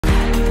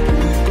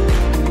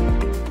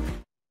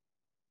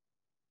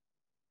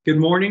Good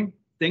morning.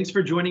 Thanks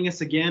for joining us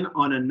again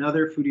on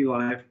another Foodie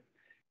Live.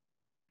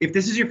 If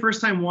this is your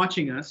first time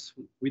watching us,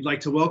 we'd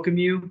like to welcome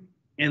you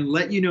and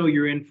let you know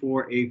you're in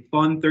for a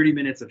fun 30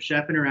 minutes of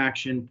chef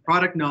interaction,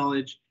 product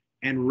knowledge,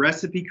 and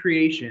recipe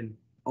creation,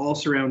 all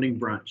surrounding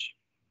brunch.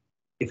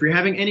 If you're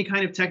having any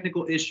kind of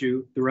technical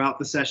issue throughout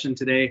the session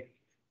today,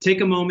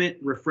 take a moment,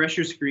 refresh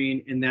your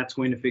screen, and that's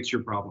going to fix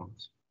your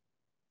problems.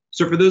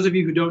 So for those of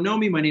you who don't know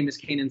me, my name is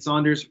Kanan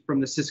Saunders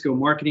from the Cisco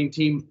marketing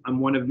team. I'm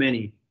one of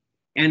many.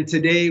 And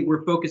today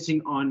we're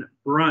focusing on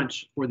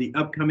brunch for the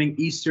upcoming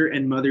Easter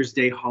and Mother's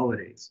Day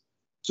holidays.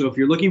 So if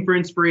you're looking for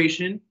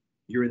inspiration,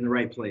 you're in the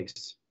right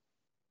place.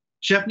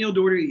 Chef Neil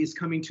Doherty is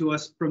coming to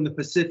us from the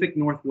Pacific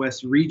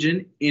Northwest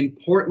region in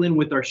Portland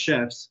with our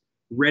chefs,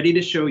 ready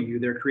to show you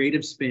their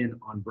creative spin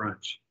on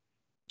brunch.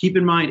 Keep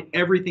in mind,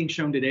 everything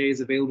shown today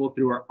is available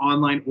through our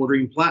online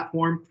ordering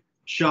platform,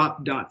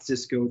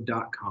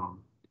 shop.cisco.com.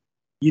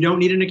 You don't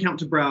need an account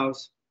to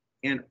browse,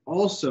 and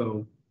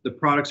also the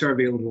products are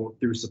available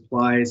through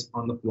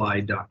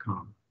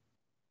suppliesonthefly.com.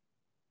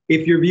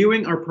 If you're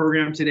viewing our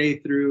program today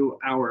through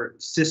our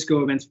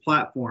Cisco Events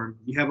platform,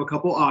 you have a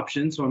couple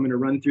options, so I'm going to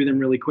run through them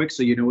really quick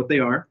so you know what they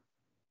are.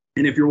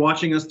 And if you're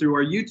watching us through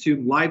our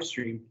YouTube live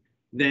stream,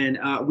 then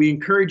we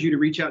encourage you to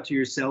reach out to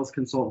your sales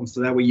consultant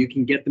so that way you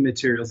can get the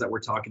materials that we're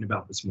talking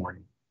about this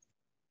morning.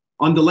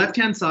 On the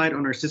left-hand side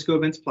on our Cisco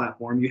Events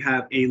platform, you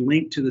have a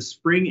link to the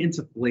Spring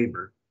into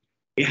Flavor.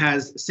 It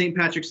has St.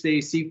 Patrick's Day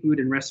seafood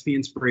and recipe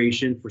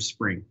inspiration for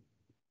spring.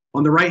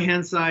 On the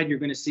right-hand side, you're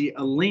going to see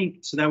a link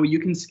so that way you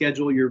can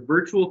schedule your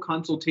virtual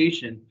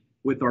consultation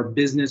with our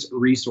business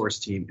resource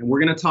team. And we're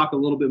going to talk a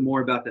little bit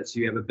more about that so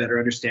you have a better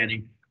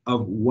understanding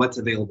of what's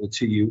available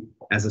to you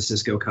as a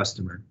Cisco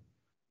customer.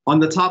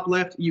 On the top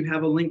left, you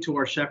have a link to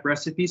our chef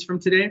recipes from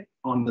today.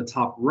 On the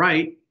top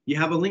right, you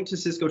have a link to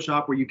Cisco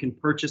Shop where you can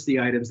purchase the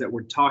items that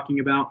we're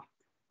talking about.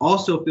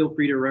 Also, feel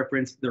free to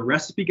reference the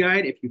recipe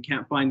guide if you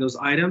can't find those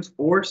items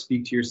or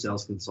speak to your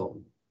sales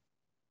consultant.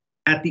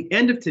 At the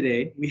end of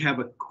today, we have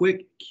a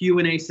quick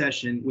Q&A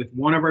session with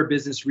one of our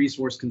business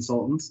resource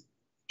consultants,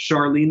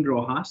 Sharlene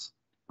Rojas,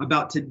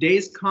 about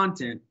today's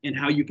content and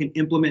how you can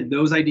implement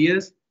those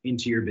ideas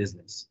into your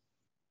business.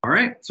 All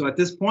right, so at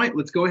this point,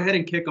 let's go ahead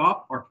and kick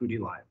off our Foodie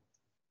Live.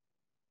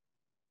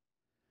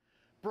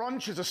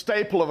 Brunch is a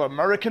staple of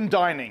American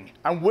dining,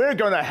 and we're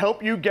going to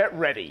help you get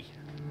ready.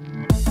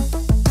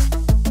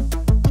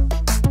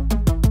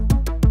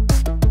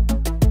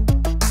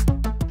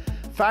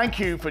 Thank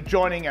you for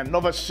joining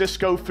another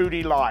Cisco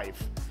Foodie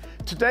Live.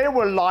 Today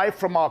we're live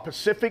from our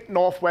Pacific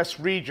Northwest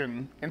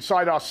region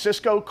inside our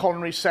Cisco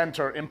Culinary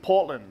Center in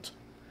Portland.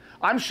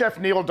 I'm Chef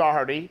Neil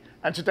Doherty,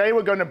 and today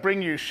we're going to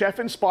bring you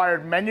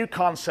chef-inspired menu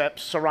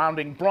concepts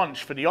surrounding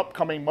brunch for the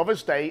upcoming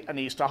Mother's Day and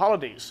Easter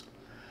holidays.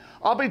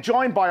 I'll be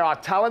joined by our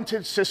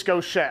talented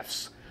Cisco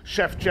chefs,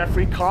 Chef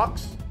Jeffrey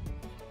Cox,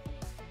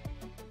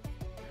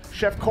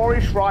 Chef Cory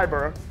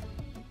Schreiber,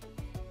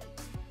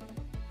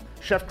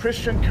 Chef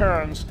Christian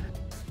Kearns,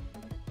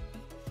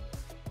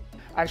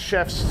 and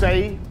Chef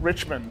Say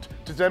Richmond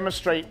to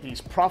demonstrate these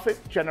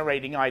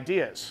profit-generating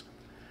ideas.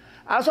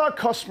 As our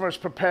customers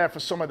prepare for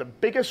some of the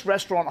biggest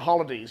restaurant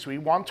holidays, we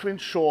want to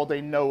ensure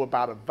they know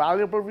about a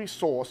valuable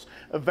resource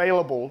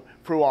available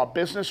through our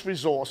business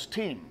resource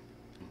team.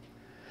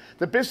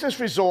 The business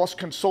resource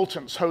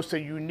consultants host a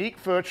unique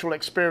virtual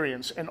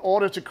experience in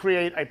order to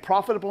create a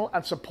profitable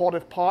and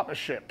supportive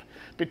partnership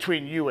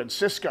between you and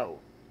Cisco.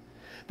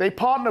 They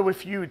partner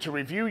with you to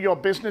review your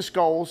business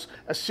goals,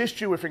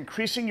 assist you with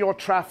increasing your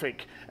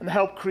traffic, and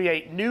help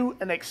create new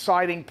and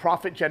exciting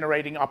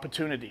profit-generating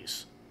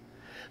opportunities.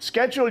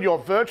 Schedule your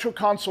virtual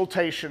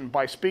consultation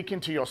by speaking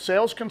to your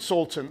sales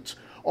consultant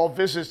or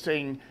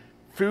visiting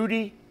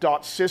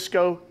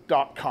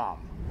foodie.cisco.com.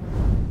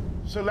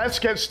 So let's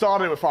get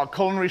started with our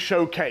culinary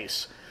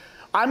showcase.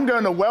 I'm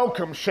going to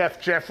welcome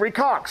Chef Jeffrey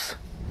Cox.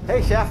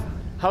 Hey, Chef.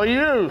 How are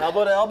you?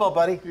 Elbow to elbow,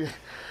 buddy.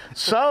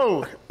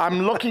 So,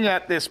 I'm looking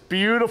at this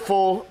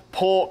beautiful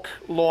pork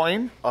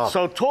loin. Oh.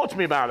 So talk to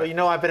me about it. Well, you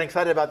know, I've been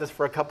excited about this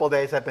for a couple of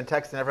days. I've been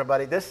texting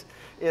everybody. This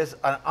is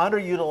an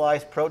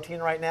underutilized protein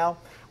right now.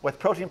 With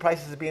protein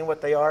prices being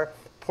what they are,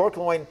 pork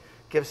loin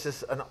gives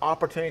us an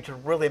opportunity to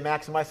really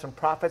maximize some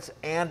profits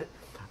and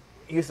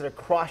use it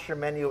across your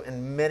menu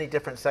in many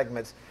different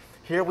segments.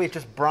 Here we've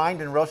just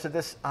brined and roasted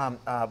this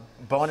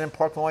bone-in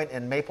pork loin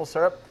in maple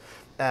syrup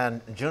and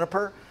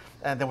juniper.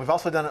 And then we've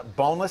also done it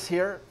boneless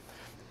here.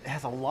 It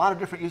has a lot of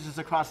different uses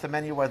across the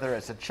menu, whether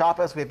it's a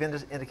chop, as we've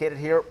indicated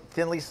here,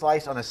 thinly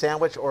sliced on a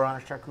sandwich or on a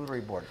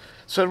charcuterie board.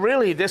 So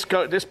really, this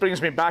brings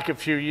me back a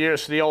few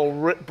years to the old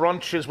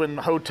brunches when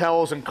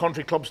hotels and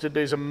country clubs did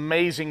these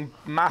amazing,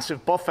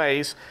 massive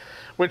buffets,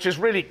 which is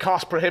really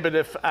cost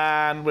prohibitive,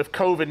 and with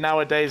COVID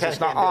nowadays, it's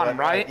not on,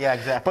 right? Yeah,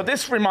 exactly. But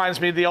this reminds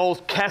me of the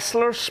old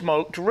Kessler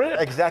smoked rib.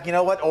 Exactly, you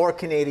know what, or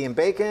Canadian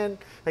bacon,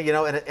 you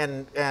know,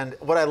 and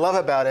what I love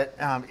about it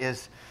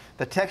is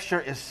the texture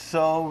is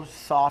so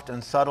soft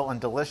and subtle and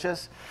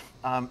delicious,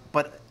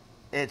 but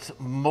its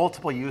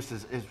multiple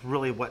uses is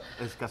really what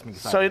has got me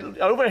excited.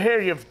 So over here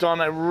you've done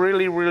a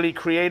really, really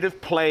creative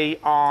play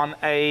on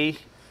a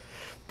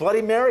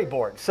Bloody Mary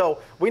board. So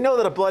we know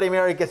that a Bloody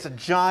Mary gets a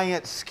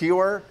giant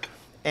skewer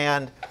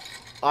and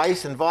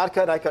ice and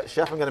vodka. And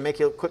Chef, I'm going to make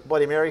you a quick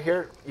Bloody Mary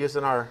here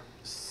using our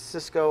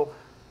Cisco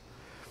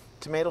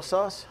tomato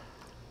sauce.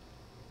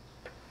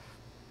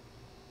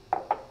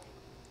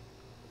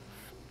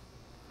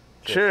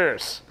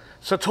 Cheers.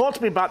 So talk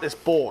to me about this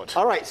board.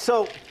 All right,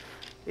 so,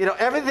 you know,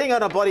 everything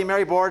on a Bloody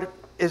Mary board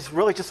is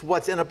really just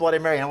what's in a Bloody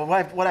Mary. And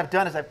what I've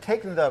done is I've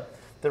taken the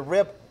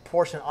rib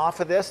portion off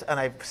of this and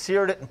I've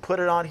seared it and put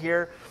it on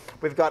here.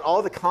 We've got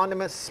all the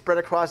condiments spread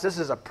across. This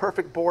is a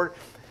perfect board.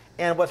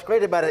 And what's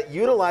great about it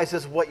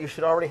utilizes what you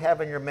should already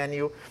have in your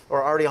menu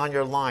or already on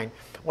your line.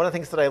 One of the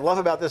things that I love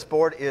about this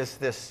board is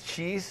this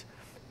cheese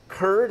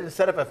curd.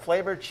 Instead of a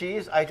flavored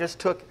cheese, I just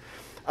took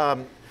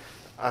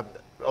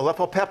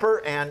Aleppo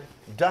pepper and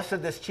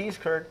dusted this cheese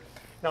curd.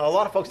 Now, a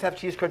lot of folks have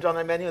cheese curds on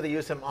their menu. They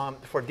use them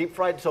for deep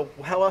fried. So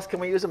how else can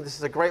we use them? This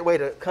is a great way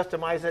to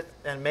customize it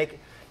and make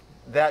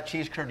that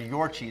cheese curd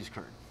your cheese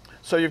curd.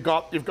 So you've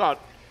got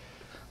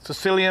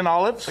Sicilian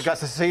olives. I got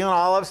Sicilian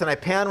olives, and I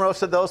pan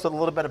roasted those with a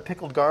little bit of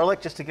pickled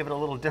garlic just to give it a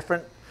little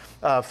different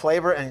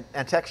flavor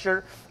and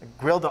texture. I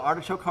grilled the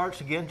artichoke hearts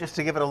again just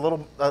to give it a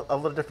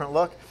little different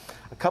look.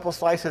 A couple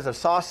slices of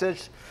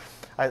sausage.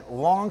 I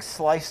long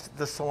sliced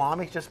the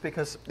salami just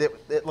because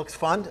it looks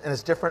fun and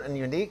it's different and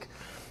unique.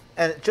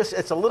 And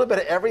it's a little bit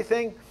of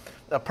everything.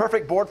 A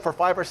perfect board for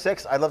 5 or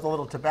 6. I love the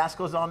little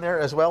Tabascos on there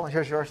as well.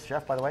 Here's yours,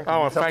 Chef, by the way.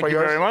 Oh, thank you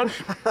very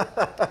much.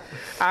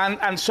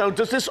 and so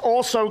does this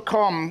also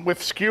come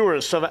with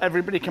skewers so that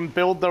everybody can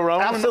build their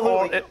own?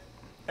 Absolutely.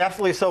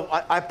 Absolutely. So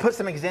I put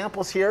some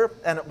examples here,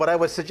 and what I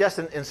would suggest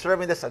in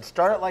serving this, I'd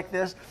start it like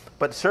this,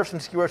 but serve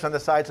some skewers on the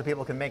side so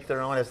people can make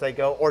their own as they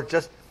go, or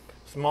just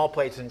small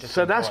plates and just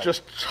So enjoy. that's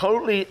just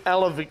totally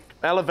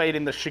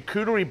elevating the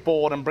charcuterie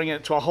board and bringing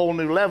it to a whole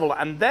new level.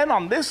 And then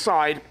on this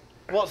side,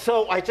 well,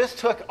 so I just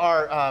took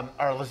our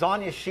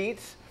lasagna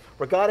sheets,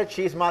 regatta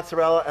cheese,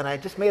 mozzarella, and I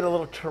just made a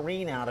little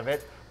terrine out of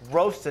it,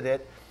 roasted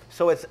it.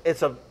 So it's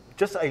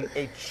just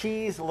a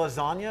cheese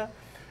lasagna.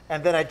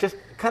 And then I just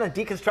kind of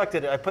deconstructed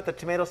it. I put the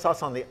tomato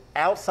sauce on the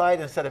outside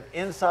instead of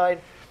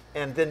inside,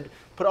 and then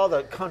put all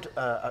the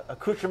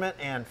accoutrement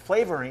and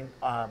flavoring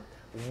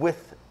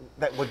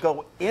that would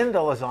go in the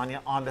lasagna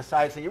on the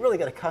side. So you really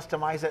got to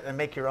customize it and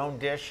make your own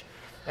dish.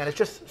 And it's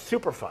just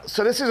super fun.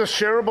 So this is a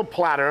shareable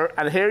platter,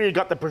 and here you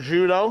got the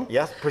prosciutto.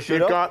 Yes,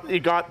 prosciutto. You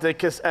got the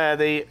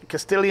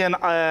Castilian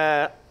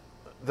the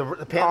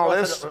pan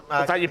olives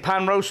that you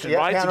pan roasted,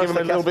 right? Pan to give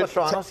them a little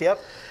bit. Yep.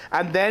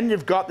 And then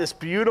you've got this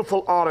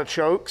beautiful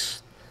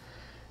artichokes.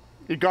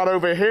 You got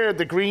over here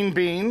the green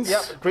beans.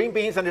 Yep, green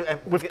beans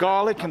with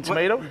garlic and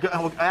tomato.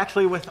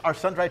 Actually, with our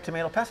sun-dried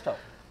tomato pesto.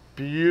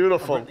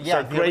 Beautiful.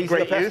 Yeah, so great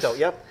pesto. use.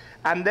 Yep.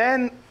 And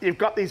then you've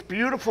got these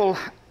beautiful,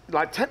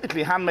 like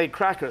technically handmade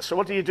crackers. So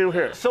what do you do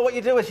here? So what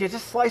you do is you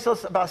just slice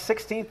those about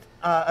 1/16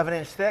 of an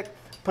inch thick,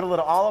 put a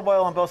little olive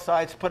oil on both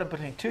sides, put them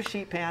between 2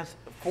 sheet pans,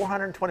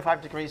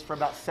 425 degrees for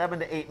about 7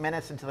 to 8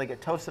 minutes until they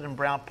get toasted and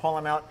brown, pull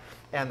them out,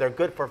 and they're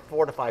good for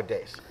 4 to 5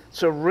 days.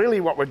 So really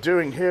what we're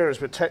doing here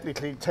is we're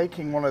technically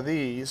taking one of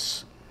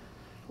these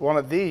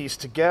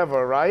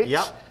together, right?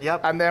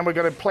 Yep. And then we're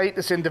going to plate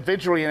this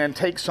individually and then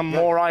take some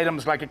more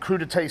items like a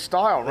crudité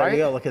style, right? There you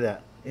go, look at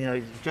that. You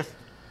know,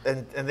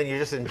 and then you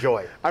just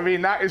enjoy. I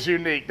mean, that is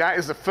unique. That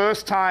is the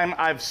first time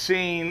I've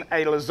seen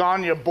a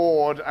lasagna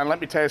board, and let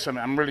me tell you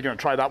something, I'm really going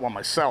to try that one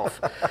myself.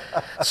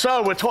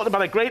 So we're talking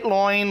about a great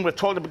loin, we're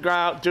talking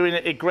about doing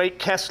a great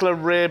Kessler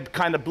rib,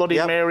 kind of Bloody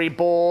Mary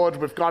board,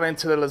 we've got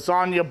into the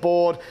lasagna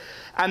board,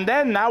 and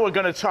then now we're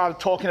going to start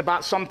talking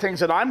about some things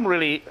that I'm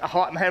really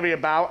hot and heavy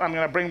about. I'm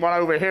going to bring one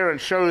over here and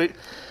show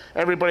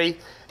everybody.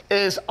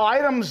 Is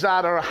items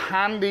that are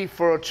handy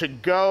for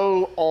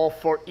to-go or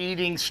for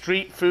eating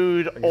street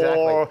food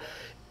or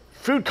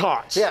food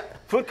carts. Yeah,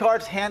 food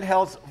carts,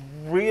 handhelds,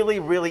 really,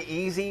 really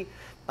easy.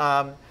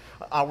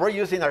 We're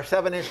using our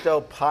 7-inch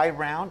dough pie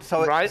round.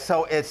 So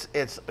it's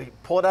you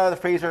pull it out of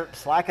the freezer,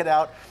 slack it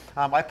out.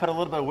 I put a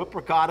little bit of whipped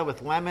ricotta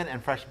with lemon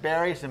and fresh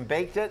berries and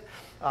baked it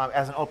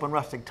as an open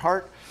rustic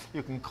tart.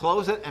 You can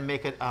close it and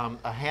make it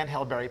a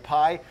handheld berry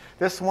pie.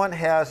 This one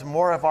has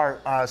more of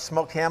our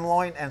smoked ham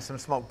loin and some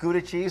smoked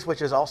Gouda cheese,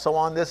 which is also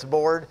on this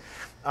board.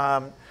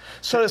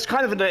 So it's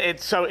kind of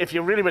so if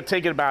you really were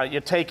thinking about it,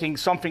 you're taking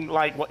something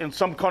like what in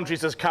some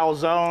countries there's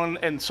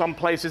calzone, in some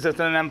places there's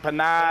an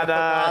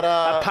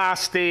empanada, a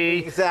pasty.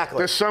 Exactly.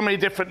 There's so many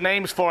different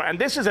names for it, and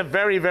this is a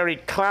very, very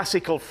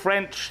classical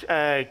French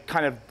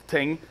kind of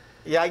thing.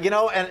 Yeah, you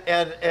know,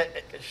 and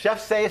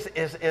Chef says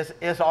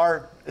is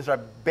our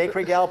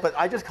bakery gal, but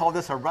I just call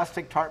this a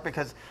rustic tart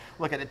because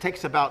look, it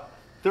takes about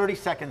 30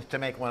 seconds to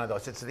make one of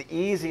those. It's the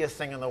easiest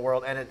thing in the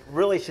world, and it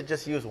really should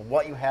just use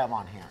what you have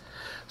on hand.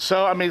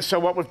 So, I mean, so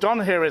what we've done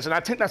here is, and I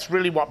think that's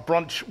really what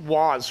brunch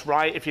was,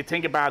 right? If you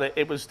think about it,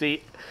 it was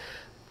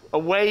a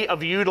way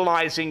of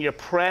utilizing your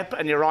prep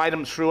and your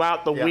items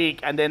throughout the week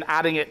and then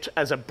adding it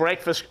as a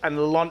breakfast and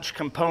lunch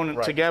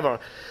component together.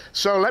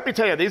 So let me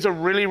tell you, these are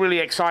really, really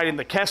exciting.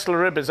 The Kessler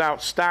rib is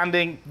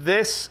outstanding.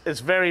 This is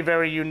very,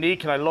 very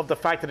unique, and I love the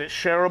fact that it's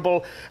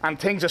shareable, and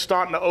things are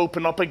starting to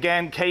open up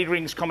again.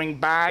 Catering's coming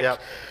back.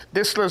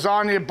 This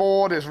lasagna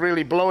board is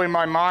really blowing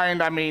my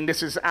mind. I mean,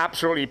 this is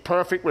absolutely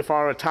perfect with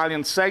our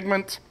Italian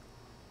segment.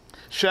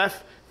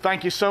 Chef,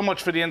 thank you so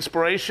much for the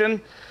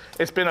inspiration.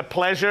 It's been a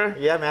pleasure.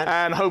 Yeah, man.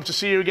 And hope to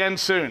see you again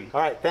soon.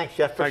 All right, thanks,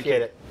 Chef.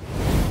 Appreciate it.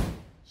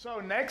 So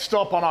next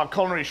up on our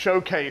culinary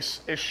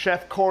showcase is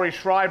Chef Cory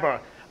Schreiber,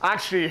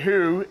 actually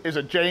who is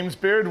a James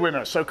Beard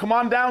winner. So come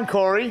on down,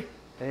 Cory.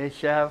 Hey,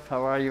 Chef.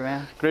 How are you,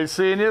 man? Great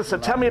seeing you. So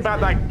tell me about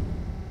that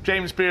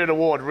James Beard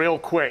Award real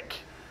quick.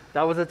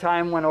 That was a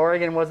time when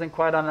Oregon wasn't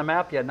quite on the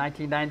map yet,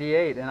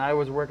 1998, and I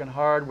was working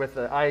hard with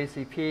the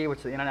IACP, which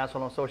is the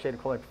International Associated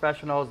of Culinary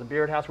Professionals, the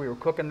Beard House. We were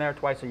cooking there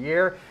twice a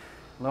year.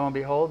 Lo and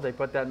behold, they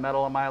put that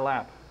medal in my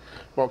lap.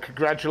 Well,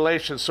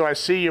 congratulations. So I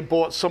see you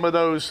brought some of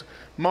those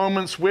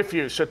moments with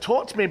you. So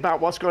talk to me about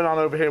what's going on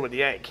over here with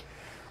the egg.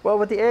 Well,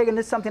 with the egg, and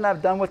this is something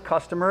I've done with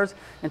customers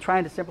and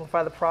trying to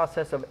simplify the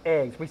process of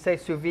eggs. We say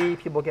sous vide,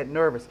 people get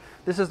nervous.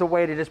 This is the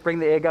way to just bring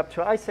the egg up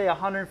to, I say,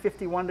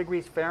 151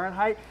 degrees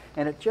Fahrenheit,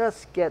 and it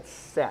just gets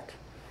set.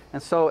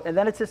 And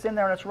then it's just in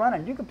there and it's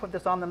running. You can put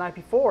this on the night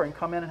before and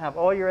come in and have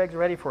all your eggs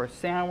ready for a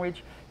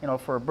sandwich, you know,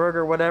 for a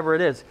burger, whatever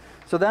it is.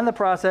 So then the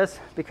process,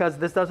 because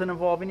this doesn't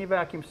involve any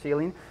vacuum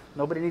sealing,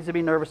 nobody needs to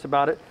be nervous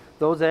about it.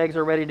 Those eggs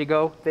are ready to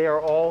go. They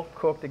are all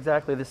cooked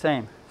exactly the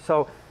same.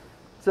 So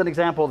it's an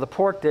example of the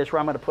pork dish where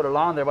I'm going to put it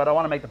on there, but I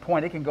want to make the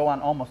point it can go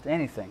on almost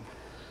anything.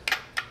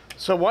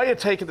 So while you're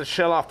taking the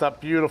shell off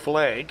that beautiful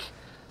egg,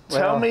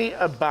 tell me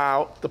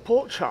about the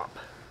pork chop.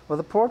 Well,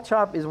 the pork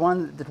chop is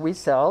one that we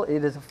sell.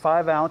 It is a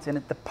 5 ounce,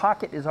 and the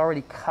pocket is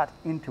already cut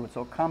into it,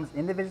 so it comes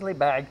individually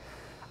bagged.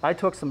 I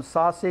took some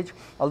sausage,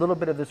 a little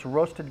bit of this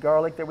roasted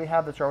garlic that we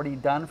have that's already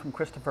done from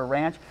Christopher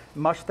Ranch,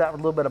 mushed that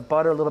with a little bit of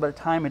butter, a little bit of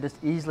thyme, and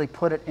just easily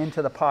put it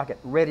into the pocket,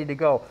 ready to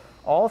go.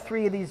 All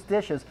three of these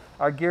dishes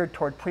are geared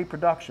toward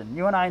pre-production.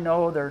 You and I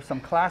know there's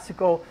some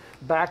classical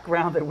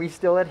background that we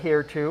still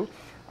adhere to.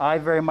 I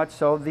very much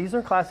so. These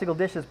are classical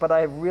dishes, but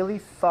I really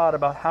thought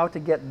about how to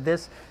get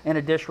this in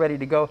a dish ready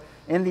to go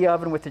in the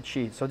oven with the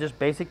cheese. So just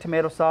basic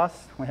tomato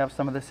sauce. We have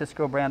some of the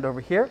Cisco brand over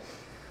here. A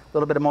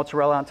little bit of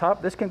mozzarella on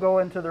top. This can go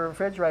into the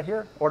fridge right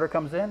here. Order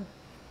comes in,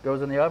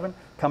 goes in the oven,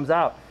 comes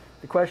out.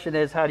 The question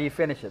is, how do you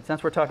finish it?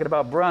 Since we're talking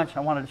about brunch, I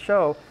wanted to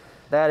show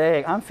that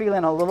egg. I'm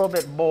feeling a little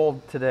bit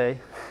bold today.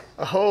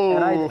 Oh.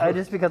 And I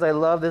just, because I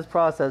love this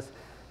process,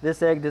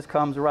 this egg just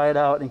comes right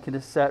out and can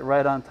just set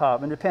right on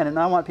top. Independent. And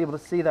I want people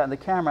to see that in the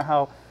camera,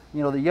 how,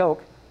 you know, the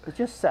yolk is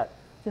just set.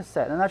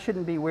 And that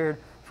shouldn't be weird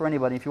for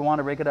anybody if you want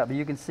to break it up, but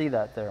you can see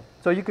that there.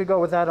 So you could go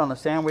with that on a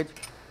sandwich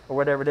or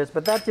whatever it is,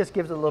 but that just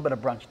gives it a little bit of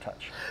brunch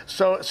touch.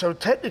 So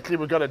technically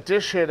we've got a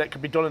dish here that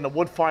could be done in a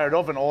wood-fired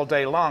oven all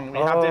day long. We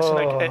have this in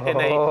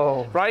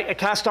a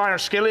cast iron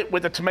skillet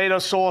with the tomato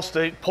sauce,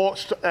 the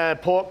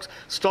pork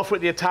stuffed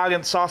with the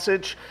Italian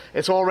sausage.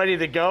 It's all ready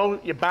to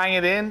go. You bang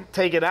it in,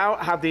 take it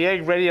out, have the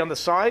egg ready on the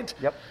side.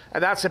 Yep.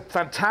 And that's a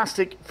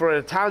fantastic, for an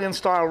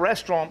Italian-style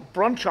restaurant,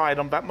 brunch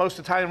item that most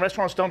Italian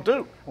restaurants don't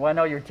do. Well, I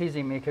know you're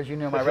teasing me because you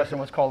knew my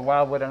restaurant was called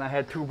Wildwood and I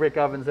had 2 brick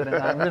ovens in it,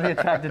 and I'm really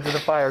attracted to the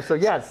fire. So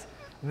yes,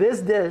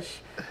 this dish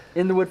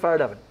in the wood-fired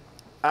oven.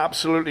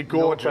 Absolutely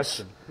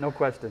gorgeous. No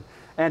question.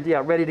 And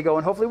yeah, ready to go.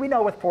 And hopefully we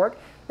know with pork,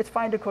 it's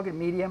fine to cook it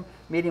medium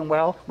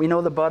well. We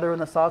know the butter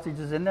and the sausage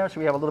is in there, so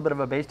we have a little bit of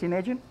a basting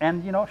agent,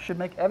 and you know, should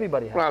make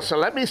everybody happy. Well, so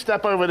let me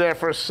step over there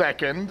for a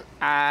second,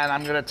 and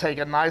I'm going to take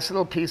a nice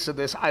little piece of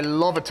this. I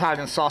love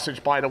Italian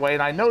sausage, by the way,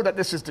 and I know that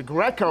this is the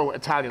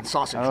Greco-Italian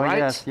sausage,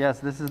 right? Yes,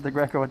 this is the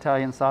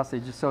Greco-Italian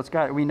sausage. So it's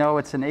got, we know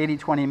it's an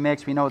 80-20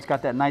 mix. We know it's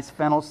got that nice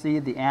fennel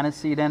seed, the anise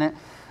seed in it.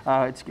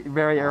 It's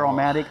very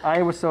aromatic.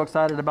 I was so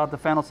excited about the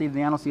fennel seed and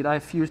the anise seed, I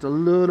fused a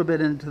little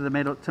bit into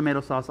the tomato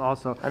sauce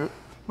also.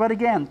 But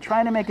again,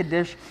 trying to make a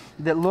dish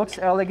that looks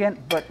elegant,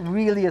 but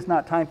really is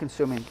not time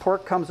consuming.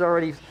 Pork comes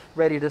already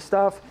ready to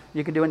stuff.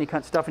 You can do any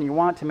kind of stuffing you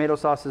want. Tomato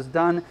sauce is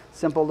done.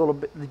 Simple little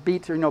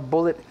beets, or, you know,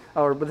 bullet,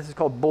 or what this is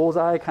called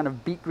bullseye, kind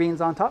of beet greens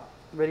on top,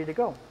 ready to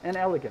go, and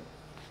elegant.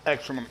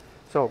 Excellent.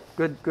 So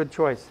good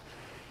choice.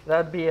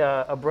 That'd be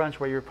a brunch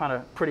where you're kind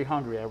of pretty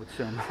hungry, I would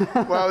assume.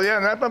 Well,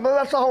 yeah, but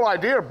that's the whole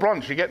idea of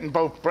brunch. You're getting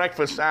both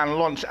breakfast and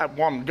lunch at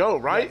one go,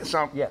 right? Yes.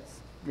 So, yes.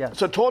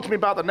 So talk to me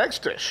about the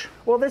next dish.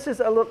 Well, this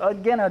is,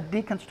 again, a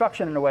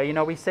deconstruction in a way. You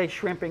know, we say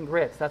shrimp and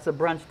grits. That's a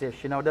brunch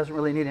dish. You know, it doesn't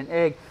really need an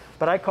egg.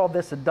 But I call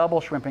this a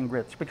double shrimp and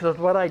grits because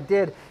what I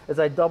did is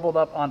I doubled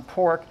up on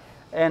pork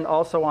and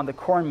also on the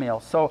cornmeal.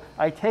 So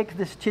I take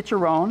this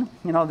chicharron.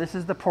 You know, this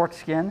is the pork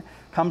skin.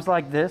 Comes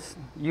like this.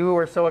 You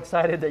were so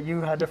excited that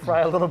you had to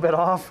fry a little bit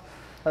off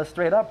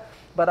straight up.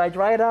 But I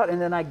dry it out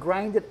and then I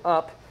grind it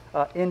up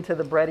into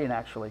the breading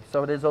actually.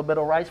 So it is a little bit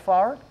of rice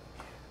flour.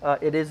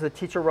 It is the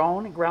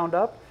chicharron ground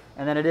up.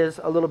 And then it is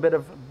a little bit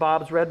of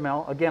Bob's Red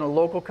Mill. Again, a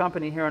local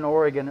company here in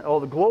Oregon,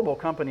 the global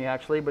company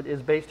actually, but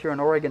is based here in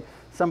Oregon.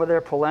 Some of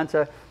their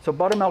polenta. So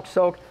buttermilk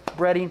soaked,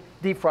 breading,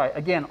 deep fry.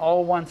 Again,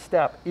 all one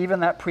step. Even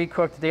that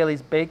pre-cooked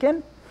Daly's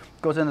bacon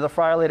goes into the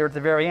fryer later at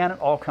the very end. It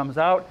all comes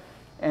out.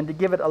 And to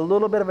give it a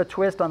little bit of a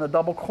twist on the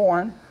double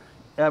corn,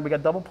 we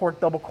got double pork,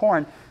 double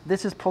corn.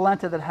 This is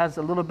polenta that has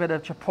a little bit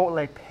of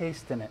chipotle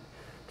paste in it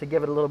to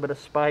give it a little bit of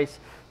spice.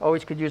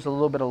 Always could use a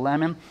little bit of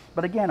lemon.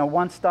 But again, a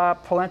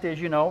one-stop polenta,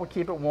 as you know, we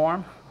keep it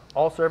warm,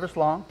 all service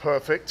long.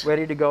 Perfect.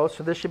 Ready to go.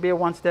 So this should be a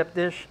one-step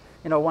dish.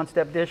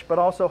 One-step dish, but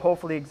also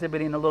hopefully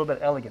exhibiting a little bit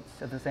of elegance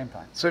at the same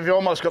time. So you've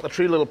almost got the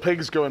Three Little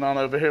Pigs going on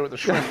over here with the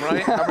shrimp,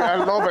 right? I mean, I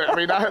love it. I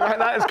mean,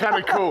 that is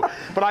kind of cool.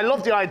 But I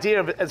love the idea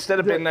of, instead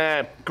of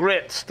being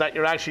grits, that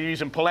you're actually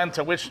using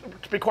polenta, which,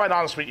 to be quite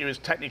honest with you, is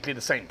technically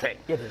the same thing.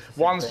 It is.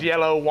 One's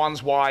yellow,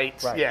 one's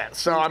white. Right. Yeah,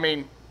 so I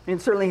mean... And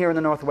certainly here in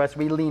the Northwest,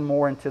 we lean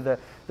more into the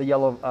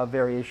yellow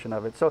variation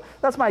of it. So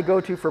that's my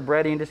go-to for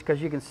breading, just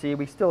because you can see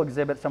we still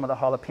exhibit some of the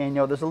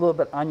jalapeno. There's a little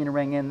bit onion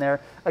ring in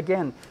there.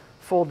 Again,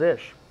 full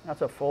dish.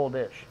 That's a full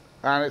dish.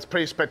 And it's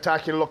pretty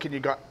spectacular looking.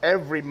 You've got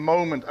every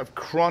moment of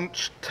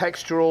crunch,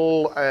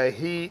 textural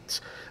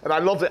heat. And I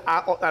love that.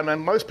 I mean,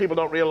 most people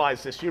don't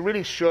realize this. You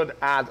really should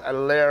add a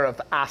layer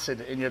of acid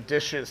in your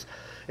dishes.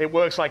 It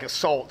works like a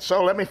salt.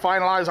 So let me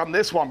finalize on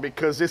this one,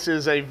 because this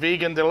is a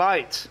vegan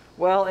delight.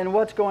 Well, and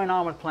what's going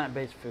on with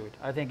plant-based food,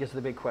 I think, is the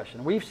big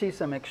question. We see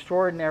some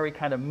extraordinary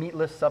kind of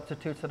meatless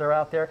substitutes that are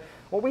out there.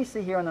 What we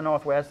see here in the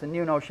Northwest, and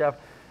you know, Chef,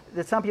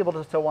 that some people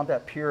just don't want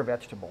that pure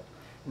vegetable.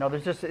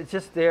 It's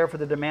just there for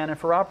the demand, and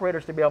for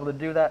operators to be able to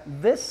do that.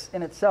 This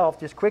in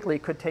itself, just quickly,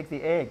 could take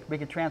the egg. We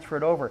could transfer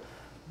it over.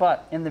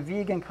 But in the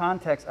vegan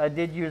context, I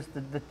did use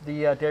the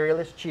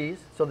dairyless cheese.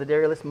 So the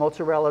dairyless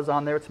mozzarella is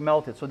on there. It's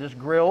melted. So just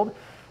grilled,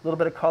 a little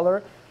bit of color,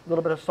 a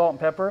little bit of salt and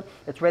pepper.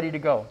 It's ready to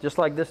go. Just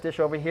like this dish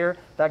over here,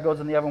 that goes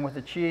in the oven with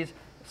the cheese.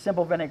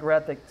 Simple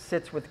vinaigrette that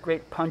sits with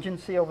great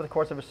pungency over the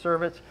course of a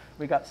service.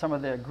 We got some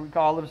of the Greek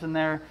olives in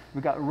there.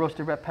 We got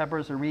roasted red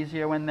peppers,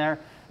 oregano in there.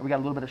 We got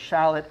a little bit of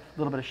shallot, a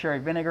little bit of sherry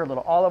vinegar, a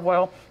little olive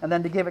oil, and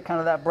then to give it kind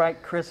of that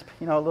bright, crisp,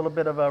 a little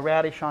bit of a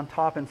radish on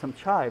top and some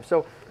chive.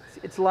 So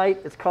it's light,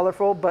 it's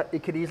colorful, but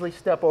it could easily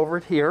step over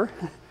it here.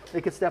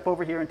 It could step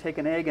over here and take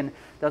an egg, and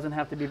doesn't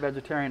have to be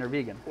vegetarian or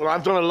vegan. Well,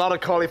 I've done a lot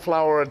of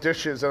cauliflower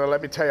dishes, and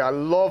let me tell you, I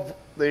love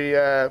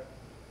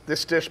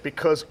this dish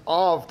because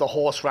of the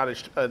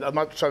horseradish. I'm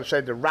not trying to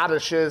say the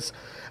radishes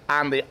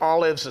and the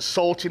olives, the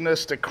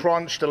saltiness, the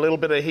crunch, the little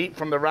bit of heat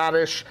from the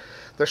radish.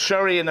 The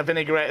sherry and the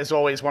vinaigrette is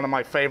always one of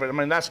my favorite. I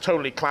mean, that's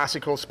totally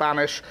classical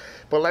Spanish.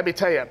 But let me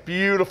tell you,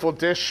 beautiful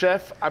dish,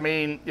 Chef. I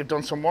mean, you've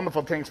done some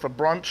wonderful things for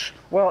brunch.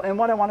 Well, and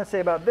what I want to say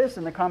about this,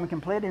 and the common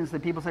complaint is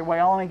that people say,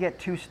 well, I only get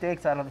 2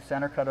 steaks out of the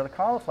center cut of the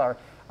cauliflower.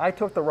 I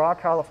took the raw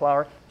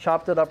cauliflower,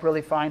 chopped it up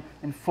really fine,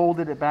 and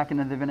folded it back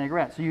into the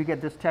vinaigrette. So you get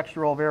this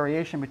textural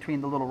variation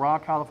between the little raw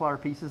cauliflower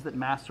pieces that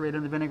macerate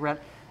in the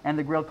vinaigrette and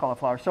the grilled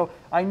cauliflower. So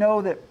I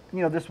know that,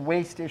 this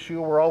waste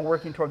issue, we're all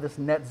working toward this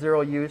net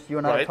zero use. You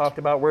and I have talked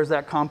about, where's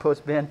that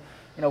compost bin?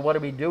 What do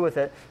we do with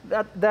it?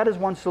 That is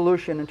one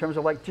solution in terms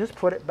of just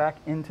put it back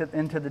into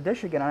the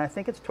dish again. And I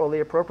think it's totally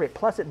appropriate.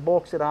 Plus it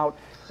bulks it out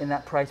in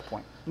that price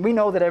point. We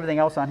know that everything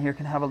else on here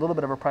can have a little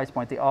bit of a price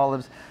point, the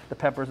olives, the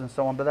peppers, and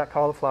so on, but that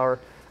cauliflower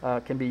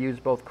can be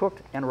used both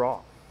cooked and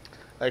raw.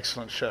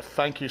 Excellent, Chef.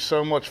 Thank you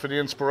so much for the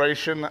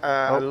inspiration.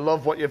 I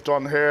love what you've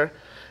done here.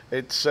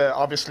 It's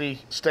obviously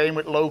staying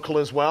with local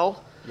as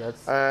well.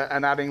 Yes.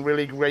 And adding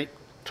really great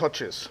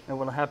touches. And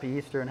well, a happy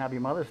Easter and happy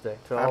Mother's Day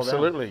to all.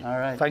 Absolutely. All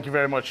right. Thank you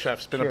very much, Chef.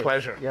 It's been a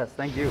pleasure. Yes,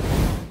 thank you.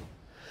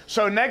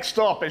 So next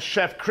up is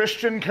Chef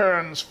Christian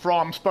Kearns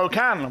from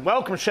Spokane.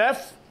 Welcome,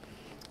 Chef.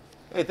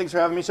 Hey, thanks for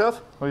having me, Chef.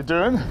 What are you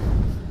doing?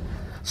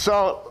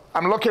 So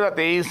I'm looking at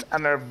these,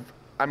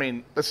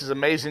 and this is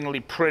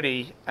amazingly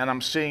pretty, and I'm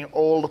seeing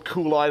all the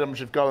cool items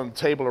you've got on the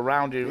table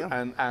around you,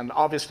 and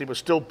obviously we're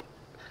still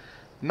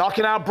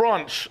knocking out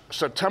brunch.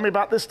 So tell me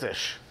about this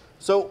dish.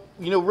 So,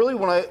 really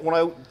when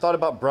I thought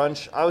about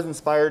brunch, I was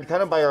inspired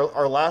kind of by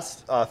our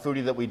last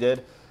foodie that we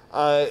did,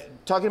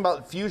 talking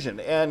about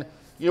fusion and,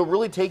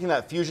 really taking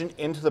that fusion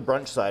into the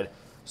brunch side.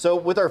 So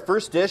with our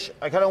first dish,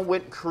 I kind of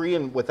went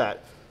Korean with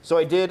that. So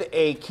I did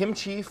a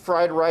kimchi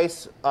fried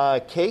rice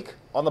cake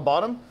on the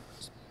bottom,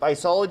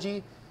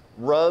 isology,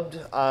 rubbed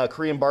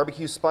Korean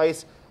barbecue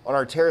spice on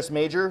our terrace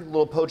major,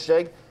 little poached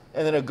egg,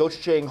 and then a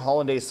gochujang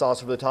hollandaise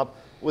sauce over the top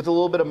with a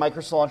little bit of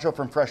micro cilantro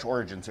from Fresh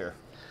Origins here.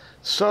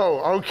 So,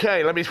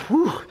 okay, a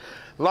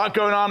lot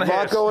going on here. A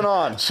lot going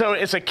on. So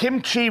it's a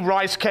kimchi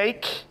rice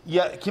cake?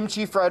 Yeah,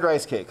 kimchi fried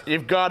rice cake.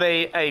 You've got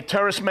a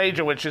terrace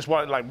major, which is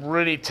what,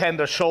 really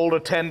tender, shoulder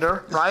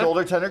tender, right?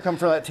 Shoulder tender, come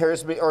from that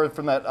terrace, or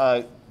from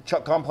that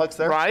chuck complex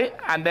there. Right,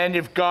 and then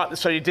you've got,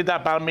 so you did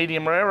that about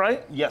medium rare,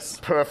 right? Yes.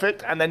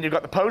 Perfect, and then you've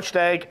got the poached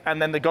egg,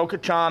 and then the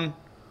gochujang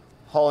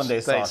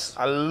hollandaise sauce.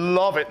 I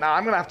love it. Now,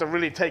 I'm gonna have to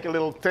really take a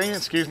little thing,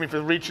 excuse me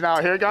for reaching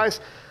out here, guys.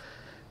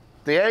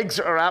 The eggs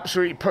are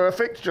absolutely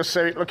perfect. Just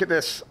say, look at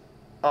this.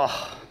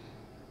 Oh.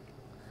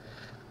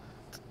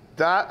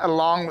 That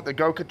along with the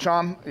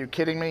gochujang, are you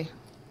kidding me?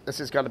 This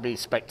has got to be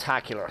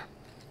spectacular.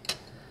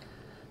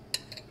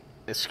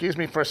 Excuse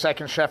me for a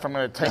second, Chef. I'm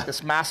going to take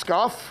this mask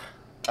off.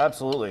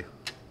 Absolutely.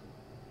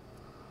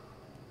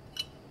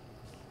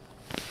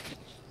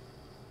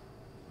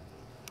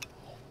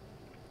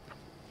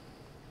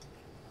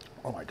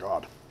 Oh my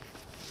God.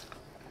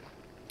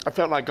 I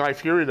felt like Guy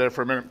Fury there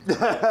for a minute.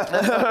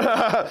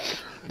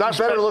 That's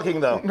better looking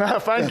though.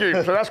 Thank you.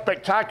 So that's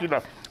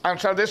spectacular. And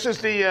so this is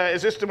the,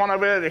 is this the one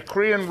over there, the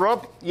Korean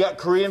rub? Yeah,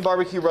 Korean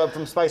barbecue rub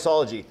from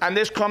Spiceology. And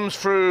this comes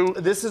through?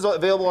 This is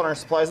available on our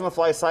Supplies on the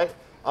Fly site.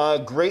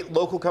 Great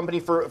local company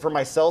for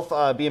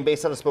myself, being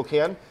based out of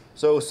Spokane.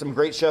 So some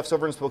great chefs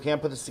over in Spokane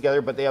put this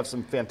together, but they have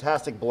some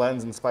fantastic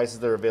blends and spices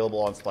that are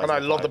available on Supplies. And I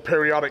love the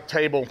periodic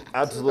table.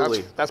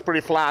 Absolutely. That's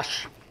pretty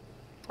flash.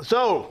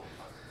 So,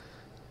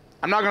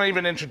 I'm not going to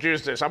even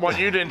introduce this. I want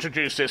you to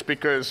introduce this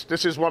because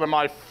this is one of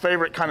my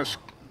favorite kind of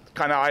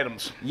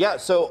items. Yeah,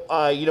 so,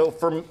 you know,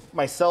 for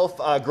myself,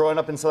 growing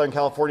up in Southern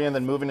California and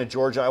then moving to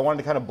Georgia, I wanted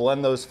to kind of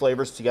blend those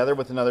flavors together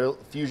with another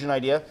fusion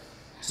idea.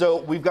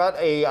 So we've got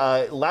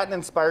a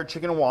Latin-inspired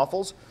chicken and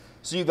waffles.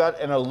 So you've got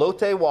an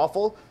elote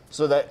waffle,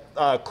 so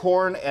that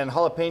corn and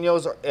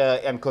jalapenos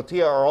and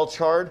cotija are all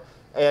charred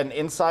and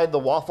inside the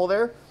waffle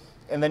there.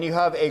 And then you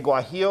have a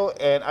guajillo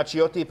and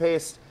achiote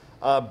paste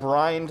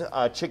brined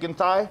chicken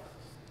thigh,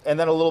 and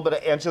then a little bit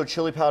of ancho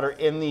chili powder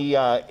in the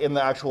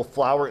actual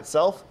flour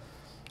itself,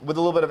 with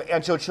a little bit of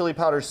ancho chili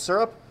powder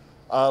syrup,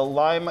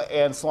 lime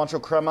and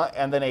cilantro crema,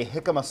 and then a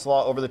jicama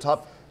slaw over the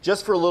top,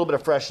 just for a little bit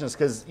of freshness,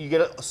 because you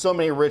get so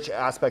many rich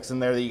aspects in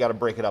there that you got to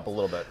break it up a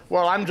little bit.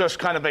 Well, I'm just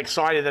kind of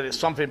excited that it's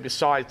something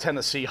besides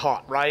Tennessee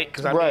hot, right?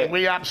 Because I mean,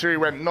 we absolutely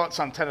went nuts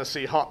on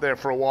Tennessee hot there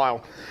for a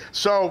while.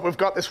 So we've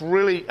got this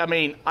really, I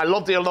mean, I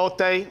love the elote.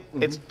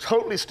 Mm-hmm. It's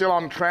totally still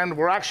on trend.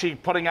 We're actually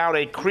putting out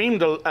a creamed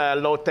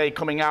elote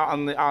coming out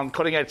on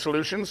Cutting Edge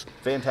Solutions.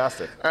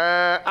 Fantastic.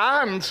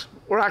 And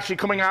we're actually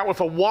coming out with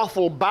a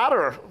waffle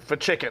batter for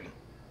chicken.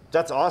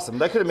 That's awesome.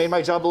 That could have made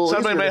my job a little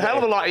easier. So it made a hell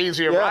of a lot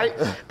easier, yeah. Right?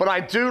 But I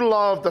do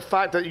love the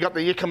fact that you got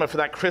the jicama for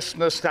that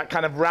crispness, that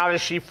kind of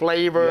radishy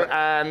flavor,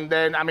 yeah. And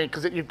then, I mean,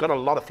 because you've got a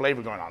lot of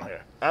flavor going on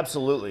here.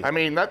 Absolutely. I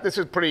mean, this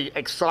is a pretty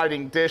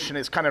exciting dish, and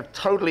it's kind of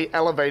totally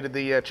elevated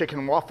the chicken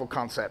and waffle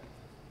concept.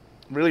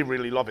 Really,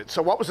 really love it.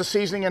 So what was the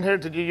seasoning in here?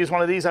 Did you use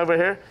one of these over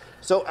here?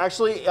 So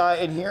actually,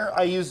 in here,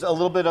 I used a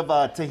little bit of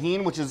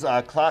tahini, which is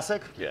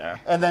classic. Yeah.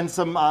 And then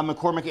some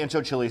McCormick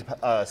ancho chili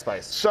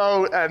spice.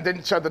 So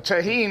so the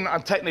tahini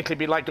would technically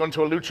be like going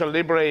to a lucha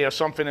libre or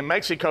something in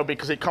Mexico,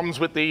 because it comes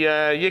with the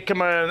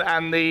jicama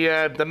and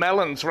the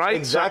melons, right?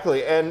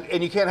 Exactly. And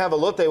you can't have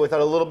elote without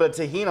a little bit of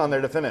tahini on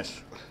there to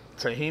finish.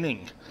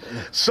 Tahini.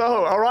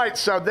 So, all right.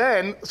 So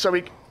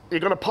you're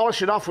going to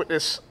polish it off with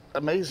this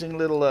amazing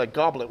little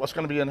goblet. What's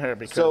going to be in here?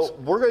 Because so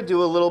we're going to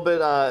do a little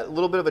bit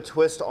of a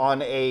twist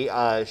on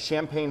a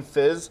champagne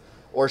fizz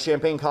or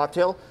champagne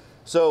cocktail.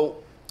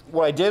 So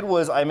what I did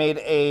was I made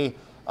a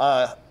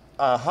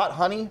hot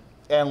honey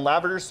and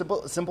lavender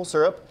simple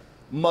syrup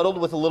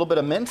muddled with a little bit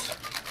of mint.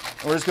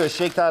 And we're just going to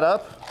shake that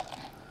up,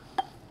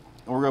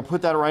 and we're going to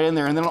put that right in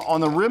there. And then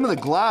on the rim of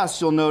the glass,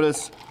 you'll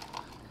notice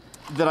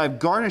that I've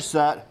garnished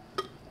that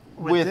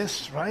with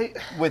this, right?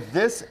 With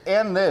this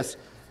and this.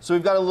 So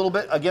we've got a little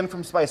bit, again,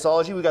 from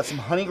Spiceology. We've got some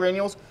honey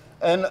granules,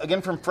 and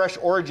again, from Fresh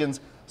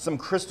Origins, some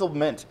crystal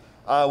mint,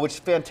 which is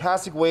a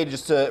fantastic way to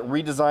just to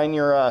redesign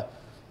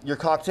your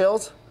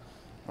cocktails.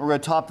 We're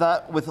going to top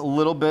that with a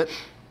little bit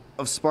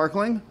of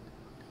sparkling.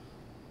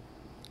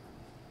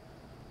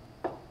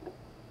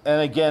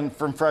 And again,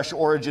 from Fresh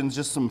Origins,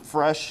 just some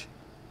fresh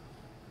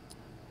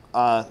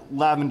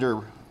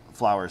lavender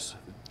flowers,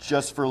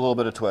 just for a little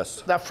bit of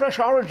twist. Now, Fresh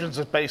Origins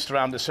is based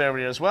around this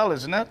area as well,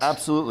 isn't it?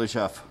 Absolutely,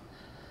 chef.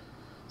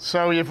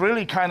 So you've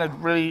really kind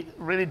of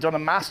really done a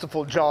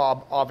masterful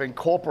job of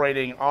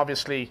incorporating,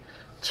 obviously,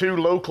 2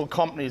 local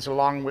companies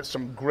along with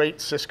some great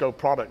Cisco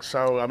products.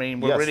 So, I mean,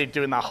 we're really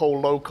doing that whole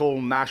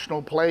local,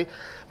 national play.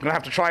 I'm going to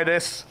have to try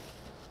this.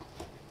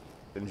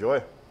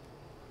 Enjoy.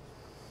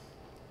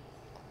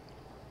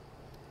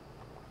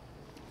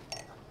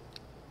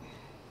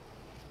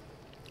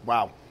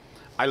 Wow.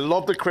 I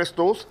love the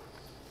crystals.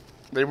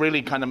 They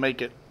really kind of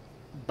make it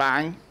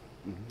bang.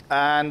 Mm-hmm.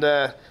 And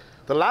the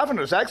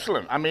lavender is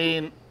excellent. I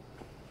mean,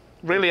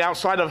 really,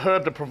 outside of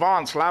herb de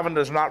Provence,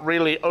 lavender is not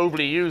really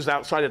overly used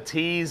outside of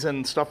teas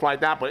and stuff like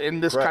that, but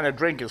in this kind of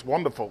drink is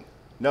wonderful.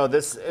 No,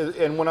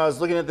 and when I was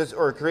looking at this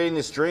or creating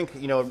this drink,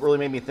 you know, it really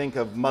made me think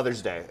of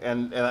Mother's Day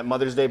and that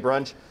Mother's Day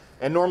brunch.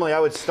 And normally I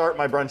would start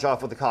my brunch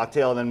off with a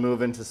cocktail and then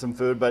move into some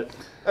food, but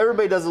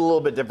everybody does it a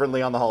little bit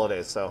differently on the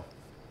holidays, so.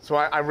 So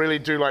I really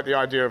do like the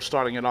idea of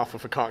starting it off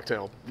with a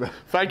cocktail.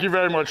 Thank you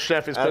very much,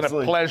 Chef. It's been a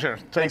pleasure.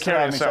 Take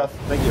care of yourself.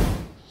 Thank you.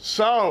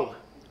 So,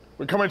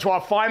 we're coming to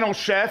our final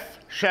chef,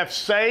 Chef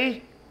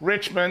Say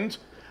Richmond.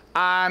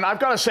 And I've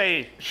got to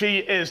say, she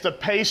is the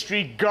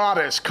pastry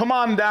goddess. Come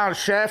on down,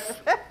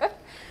 Chef.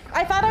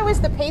 I thought I was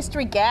the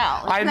pastry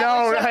gal. I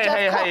know.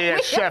 Hey,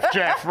 Chef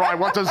Jeff, right?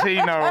 What does he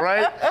know,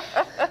 right?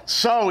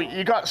 So,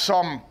 you got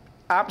some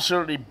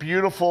absolutely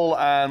beautiful,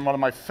 and one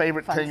of my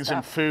favorite things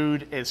in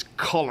food is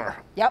color.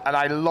 Yep. And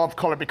I love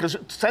color because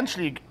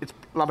essentially it's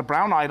a lot of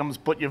brown items,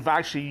 but you've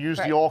actually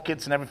used the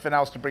orchids and everything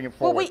else to bring it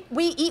forward. Well,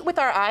 we eat with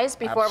our eyes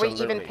before we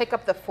even pick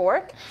up the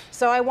fork.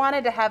 So I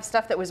wanted to have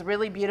stuff that was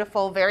really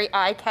beautiful, very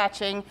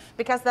eye-catching,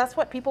 because that's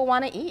what people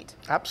want to eat.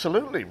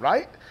 Absolutely,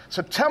 right?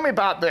 So tell me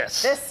about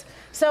this.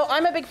 So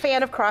I'm a big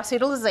fan of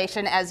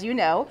cross-utilization, as you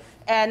know,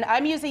 and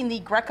I'm using the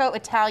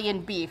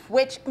Greco-Italian beef,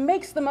 which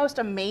makes the most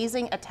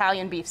amazing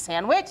Italian beef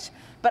sandwich,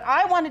 but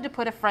I wanted to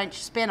put a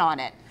French spin on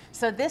it.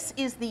 So this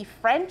is the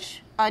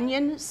French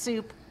onion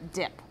soup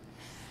dip.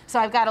 So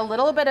I've got a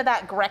little bit of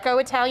that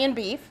Greco-Italian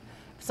beef,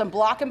 some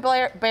block and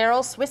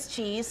barrel Swiss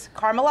cheese,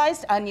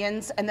 caramelized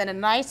onions, and then a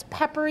nice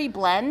peppery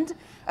blend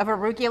of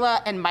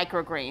arugula and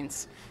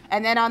microgreens.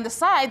 And then on the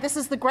side, this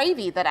is the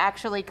gravy that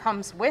actually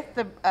comes with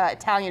the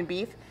Italian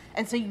beef.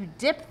 And so you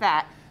dip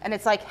that, and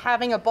it's like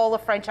having a bowl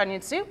of French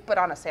onion soup, but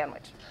on a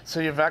sandwich. So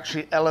you've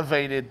actually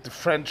elevated the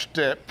French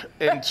dip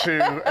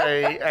into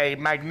a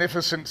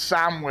magnificent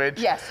sandwich.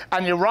 Yes.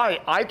 And you're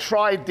right. I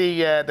tried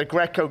the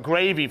Greco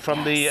gravy from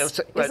Yes.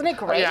 the. Isn't it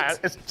great? Yeah.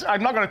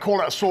 I'm not going to call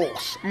it a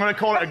sauce. I'm going to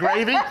call it a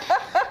gravy.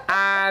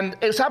 And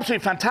it's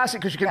absolutely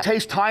fantastic because you can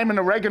taste thyme and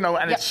oregano,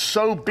 and it's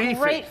so beefy.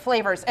 Great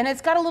flavors, and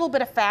it's got a little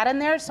bit of fat in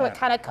there, so it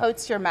kind of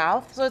coats your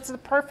mouth. So it's the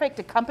perfect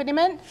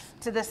accompaniment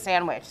to this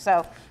sandwich.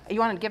 So you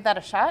want to give that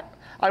a shot?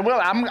 I will.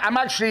 I'm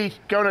actually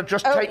going to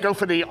just go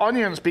for the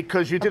onions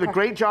because you did a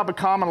great job of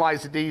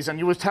caramelizing these, and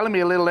you were telling me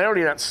a little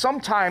earlier that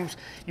sometimes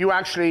you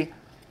actually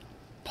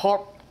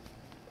put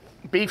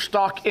beef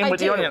stock in with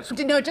the onions.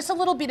 No, just a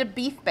little bit of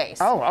beef base.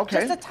 Oh,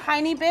 okay. Just a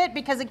tiny bit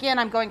because, again,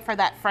 I'm going for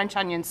that French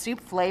onion soup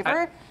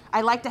flavor. I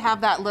like to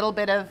have that little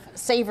bit of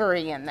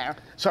savory in there.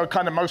 So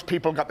kind of most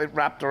people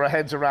wrapped their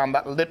heads around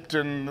that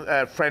Lipton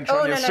French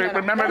onion soup.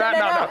 Remember that?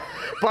 No.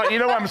 But you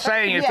know what I'm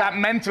saying is that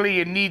mentally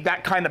you need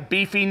that kind of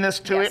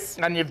beefiness to it,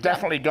 and you've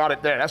definitely got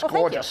it there. That's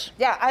gorgeous.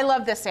 Yeah, I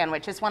love this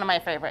sandwich. It's one of my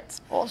favorites.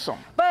 Awesome.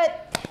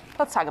 But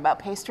let's talk about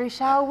pastry,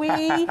 shall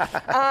we?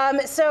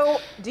 So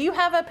do you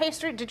have a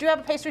pastry? Did you have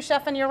a pastry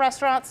chef in your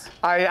restaurants?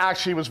 I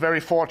actually was very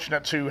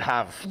fortunate to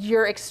have.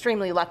 You're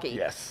extremely lucky.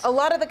 Yes. A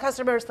lot of the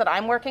customers that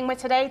I'm working with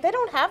today, they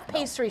don't have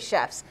pastry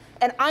chefs.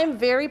 And I'm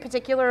very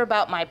particular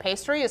about my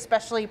pastry,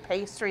 especially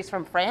pastries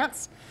from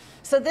France.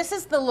 So this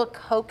is the Le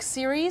Coq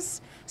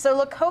series. So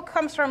Le Coq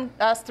comes from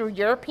us through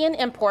European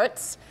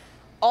imports,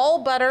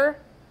 all butter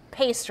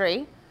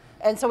pastry.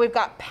 And so we've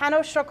got pain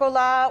au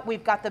chocolat,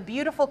 we've got the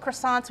beautiful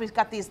croissants, we've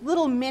got these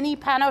little mini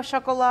pain au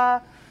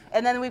chocolat,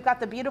 and then we've got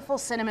the beautiful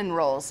cinnamon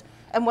rolls.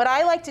 And what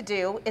I like to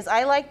do is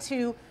I like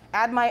to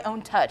add my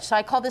own touch. So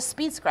I call this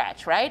speed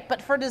scratch, right?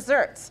 But for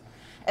desserts.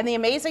 And the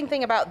amazing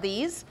thing about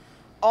these,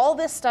 all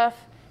this stuff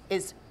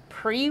is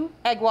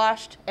pre-egg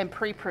washed and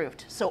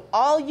pre-proofed. So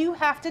all you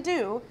have to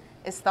do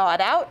is thaw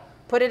it out,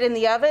 put it in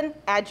the oven,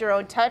 add your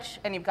own touch,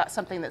 and you've got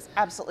something that's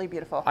absolutely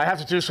beautiful. I have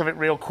to do something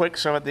real quick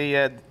so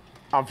that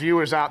our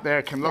viewers out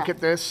there can look at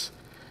this.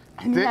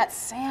 And that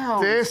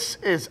sound. This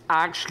is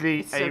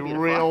actually so a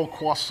real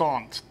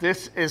croissant.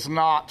 This is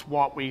not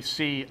what we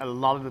see a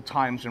lot of the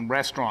times in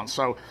restaurants.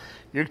 So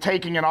you're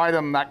taking an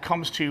item that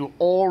comes to you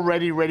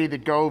already ready to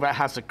go, that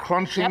has a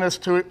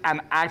crunchiness to it, and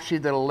actually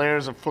the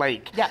layers of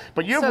flake. Yeah,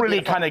 but you've so really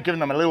beautiful. kind of given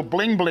them a little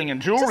bling bling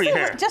and jewelry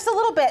here. Just a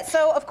little bit.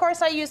 So of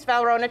course I used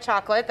Valrhona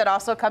chocolate that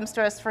also comes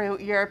to us through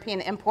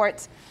European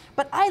imports.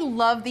 But I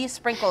love these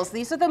sprinkles.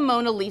 These are the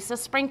Mona Lisa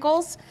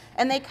sprinkles,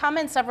 and they come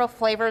in several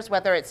flavors,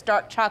 whether it's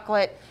dark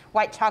chocolate,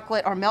 white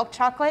chocolate, or milk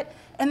chocolate,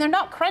 and they're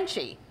not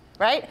crunchy,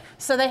 right?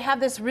 So they have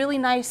this really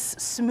nice,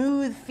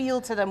 smooth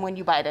feel to them when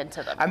you bite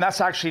into them. And that's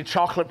actually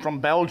chocolate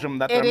from Belgium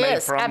that they're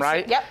made from,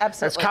 right? Yep,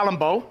 absolutely. It's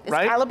Calambeau,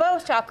 right? It's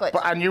Calambeau chocolate.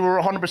 And you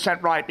were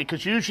 100% right,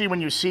 because usually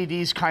when you see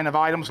these kind of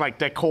items like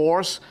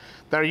decors,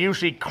 they're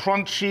usually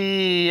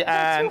crunchy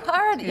and... Too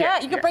hard, yeah.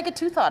 You could break a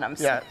tooth on them.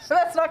 Yeah. So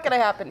that's not going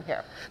to happen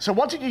here. So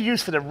what did you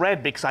use for the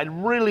red? Because I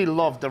really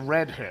love the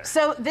red here.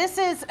 So this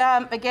is,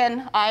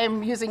 again,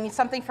 I'm using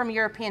something from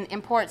European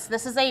imports.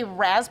 This is a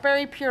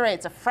raspberry puree.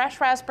 It's a fresh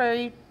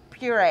raspberry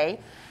puree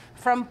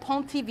from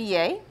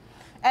Pontivy.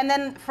 And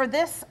then for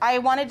this, I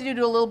wanted to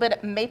do a little bit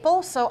of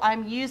maple, so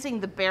I'm using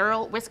the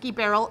whiskey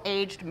barrel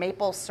aged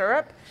maple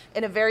syrup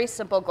in a very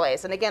simple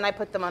glaze. And again, I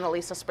put the Mona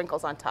Lisa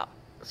sprinkles on top.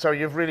 So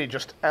you've really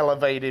just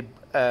elevated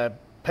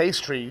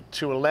pastry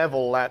to a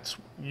level that's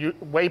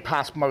way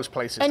past most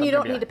places. And you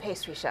don't need a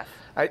pastry chef.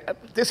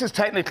 This is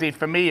technically,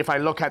 for me, if I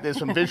look at this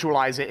and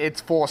visualize it,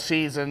 it's Four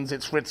Seasons,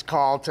 it's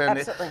Ritz-Carlton.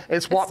 Absolutely.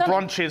 It's what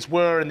brunches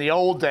were in the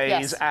old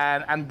days,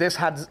 Yes. and this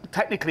had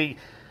technically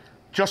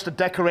just a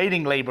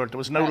decorating labor. There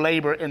was no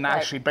labor in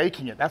actually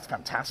baking it. That's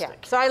fantastic.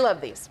 Yeah. So I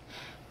love these.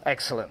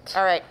 Excellent.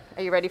 All right,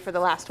 are you ready for the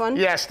last one?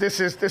 Yes,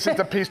 this is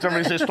the piece de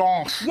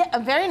resistance. Yeah, a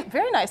very,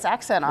 very nice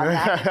accent on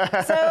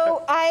that.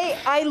 So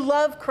I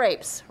love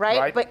crepes,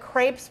 right? But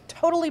crepes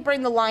totally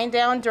bring the line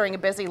down during a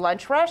busy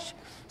lunch rush.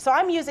 So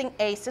I'm using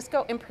a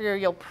Cisco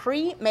Imperial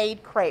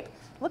pre-made crepe.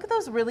 Look at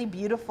those really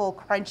beautiful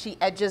crunchy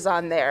edges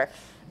on there.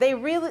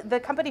 The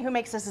company who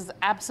makes this has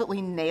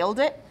absolutely nailed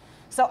it.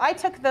 So I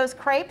took those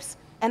crepes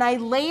and I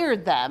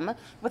layered them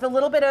with a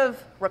little bit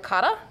of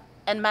ricotta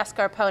and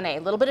mascarpone, a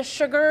little bit of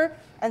sugar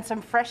and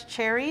some fresh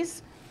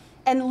cherries.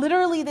 And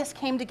literally this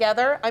came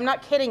together, I'm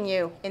not kidding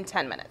you, in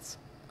 10 minutes.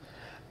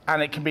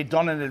 And it can be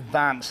done in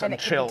advance and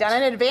chilled. It can be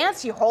done in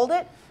advance, you hold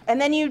it, And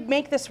then you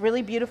make this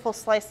really beautiful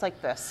slice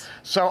like this.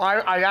 So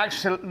I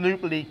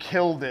absolutely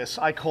killed this.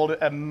 I called it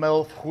a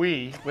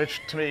millefeuille,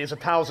 which to me is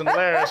 1,000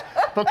 layers.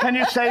 But can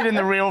you say it in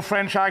the real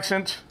French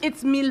accent?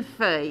 It's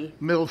millefeuille.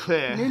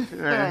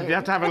 Millefeuille. You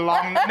have to have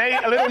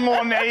a little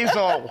more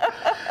nasal.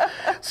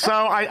 So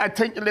I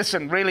think,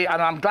 listen, really,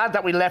 and I'm glad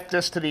that we left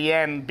this to the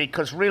end,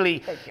 because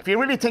really, if you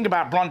really think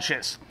about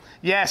brunches,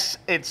 yes,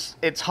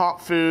 it's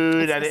hot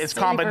food and it's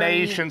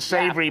combination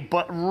savory,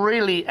 but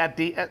really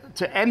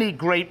to any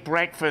great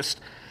breakfast,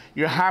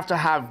 you have to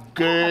have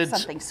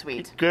something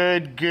sweet,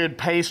 good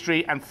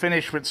pastry, and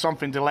finish with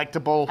something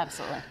delectable.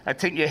 Absolutely. I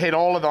think you hit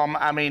all of them.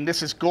 I mean,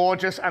 this is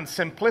gorgeous, and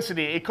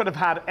simplicity. It could have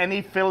had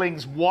any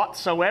fillings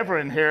whatsoever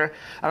in here,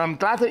 and I'm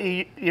glad that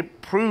you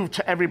proved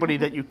to everybody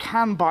that you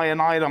can buy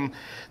an item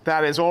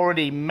that is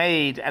already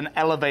made and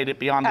elevated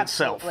beyond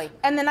itself.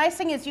 And the nice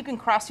thing is you can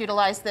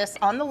cross-utilize this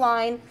on the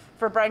line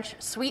for brunch,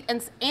 sweet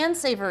and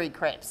savory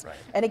crepes. Right.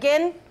 And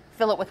again,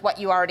 fill it with what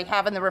you already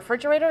have in the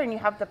refrigerator, and you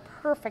have the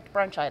perfect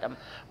brunch item.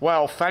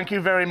 Well, thank you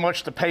very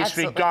much, the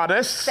pastry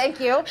goddess. Thank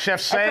you. Chef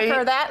Say, I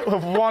prefer that.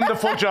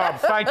 Wonderful job.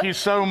 Thank you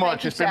so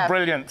much. It's been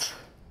brilliant.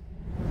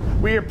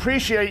 We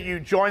appreciate you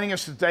joining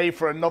us today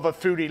for another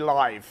Foodie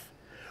Live.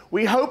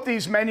 We hope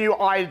these menu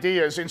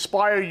ideas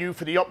inspire you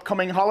for the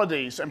upcoming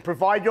holidays and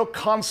provide your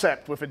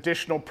concept with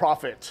additional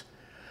profit.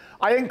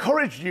 I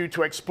encourage you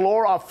to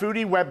explore our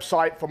Foodie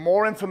website for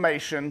more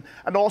information,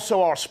 and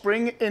also our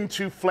Spring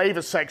Into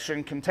Flavor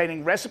section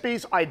containing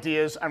recipes,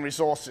 ideas, and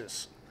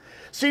resources.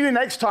 See you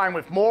next time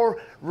with more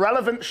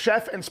relevant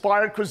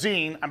chef-inspired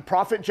cuisine and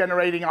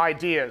profit-generating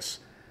ideas.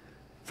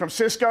 From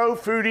Cisco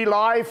Foodie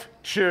Live,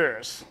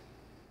 cheers.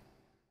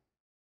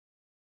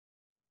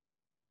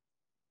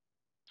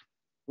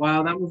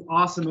 Wow, that was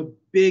awesome. A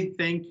big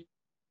thank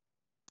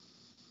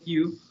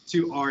you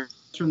to our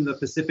from the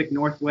Pacific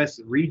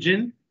Northwest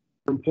region.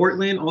 From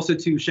Portland, also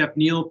to Chef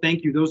Neil,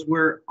 thank you. Those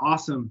were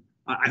awesome.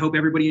 I hope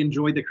everybody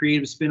enjoyed the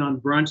creative spin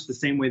on brunch the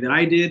same way that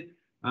I did.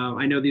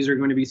 I know these are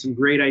going to be some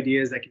great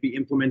ideas that could be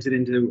implemented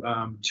into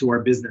to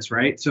our business,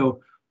 right?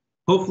 So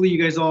hopefully you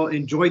guys all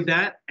enjoyed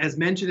that. As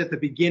mentioned at the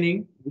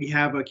beginning, we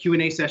have a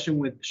Q&A session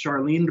with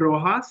Sharlene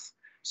Rojas.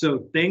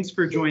 So thanks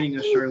for joining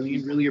us,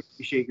 Sharlene. Really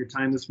appreciate your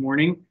time this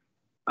morning.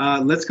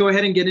 Let's go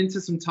ahead and get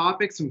into some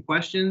topics, some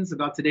questions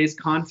about today's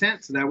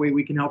content, so that way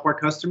we can help our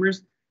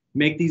customers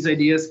make these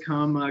ideas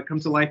come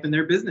to life in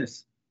their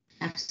business.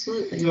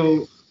 Absolutely.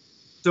 So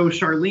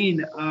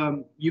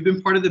Sharlene, you've been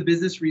part of the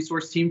business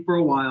resource team for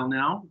a while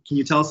now. Can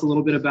you tell us a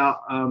little bit about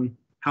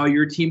how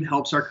your team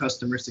helps our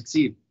customers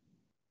succeed?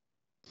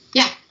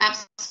 Yeah,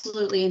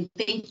 absolutely. And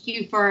thank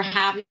you for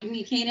having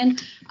me,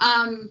 Kanan.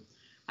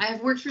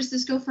 I've worked for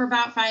Cisco for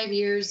about 5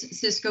 years.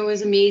 Cisco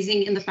is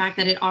amazing in the fact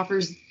that it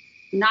offers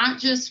not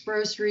just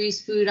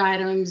groceries, food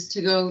items,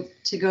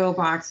 to-go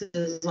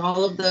boxes,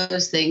 all of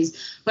those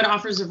things, but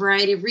offers a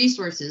variety of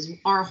resources.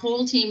 Our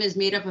whole team is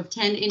made up of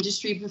 10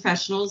 industry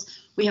professionals.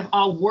 We have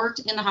all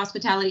worked in the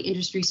hospitality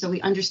industry, so we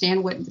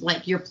understand what,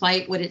 like, your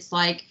plight, what it's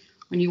like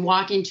when you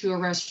walk into a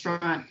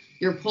restaurant.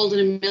 You're pulled in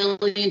a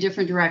million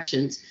different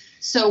directions.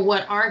 So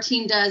what our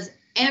team does,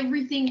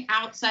 everything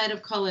outside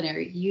of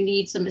culinary. You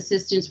need some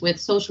assistance with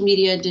social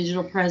media,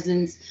 digital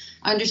presence,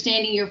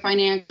 understanding your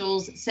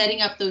financials,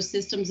 setting up those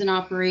systems and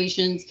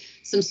operations,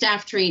 some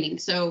staff training.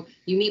 So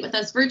you meet with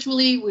us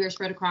virtually. We are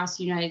spread across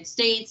the United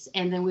States,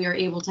 and then we are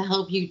able to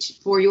help you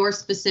for your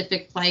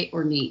specific plight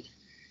or need.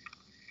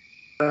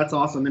 That's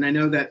awesome. And I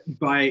know that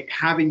by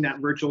having that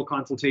virtual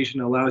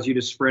consultation allows you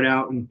to spread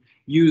out and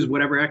use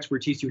whatever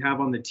expertise you have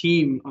on the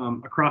team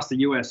across the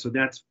US. So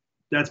that's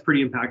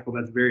pretty impactful.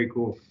 That's very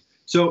cool.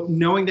 So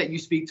knowing that you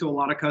speak to a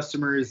lot of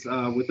customers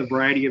with a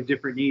variety of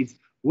different needs,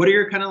 what are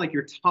your kind of like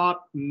your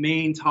top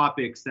main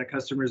topics that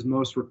customers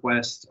most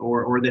request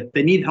or that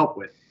they need help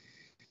with?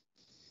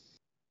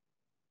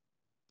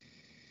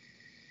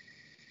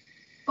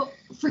 Oh,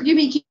 forgive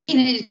me,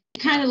 Keenan, it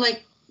kind of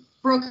like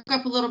broke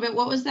up a little bit.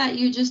 What was that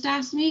you just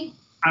asked me?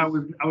 I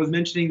was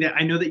mentioning that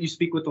I know that you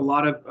speak with a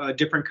lot of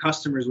different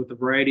customers with a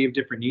variety of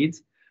different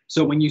needs.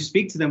 So when you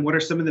speak to them, what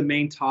are some of the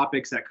main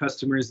topics that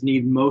customers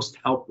need most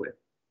help with?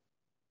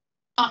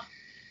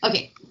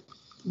 Okay,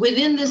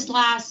 within this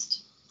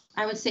last,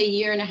 I would say,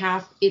 year and a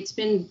half, it's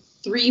been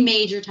 3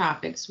 major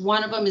topics.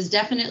 One of them is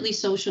definitely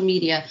social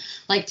media,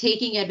 like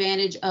taking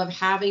advantage of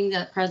having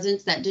that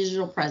presence, that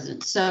digital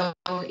presence. So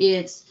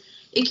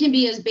it can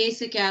be as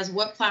basic as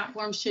what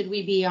platforms should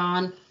we be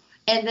on,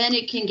 and then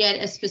it can get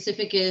as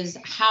specific as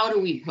how do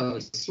we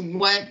post,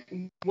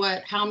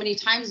 how many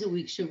times a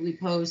week should we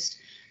post,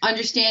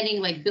 understanding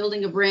like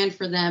building a brand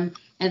for them,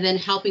 and then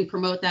helping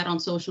promote that on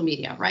social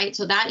media, right?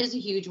 So that is a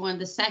huge one.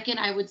 The second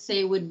I would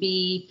say would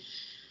be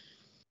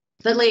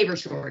the labor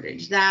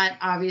shortage. That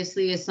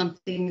obviously is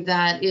something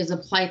that is a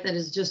plight that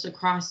is just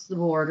across the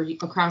board or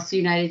across the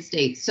United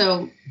States.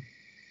 So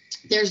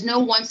there's no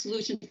one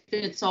solution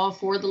fits all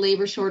for the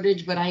labor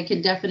shortage, but I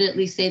can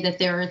definitely say that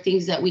there are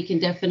things that we can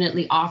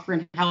definitely offer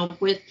and help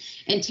with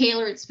and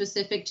tailor it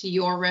specific to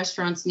your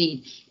restaurant's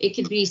need. It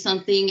could be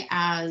something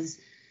as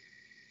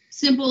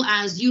simple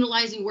as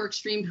utilizing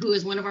Workstream, who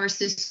is one of our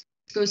Cisco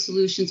Cisco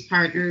Solutions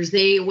partners,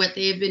 what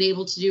they have been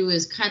able to do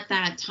is cut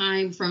that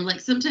time from, like,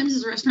 sometimes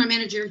as a restaurant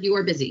manager, you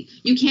are busy.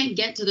 You can't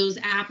get to those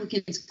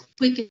applicants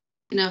quick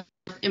enough.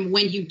 And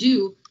when you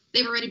do,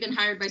 they've already been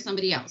hired by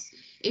somebody else.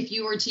 If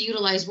you were to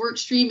utilize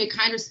WorkStream, it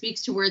kind of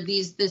speaks to where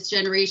this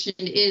generation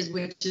is,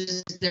 which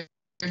is their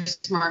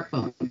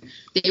smartphone.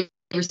 They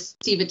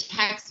receive a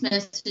text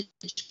message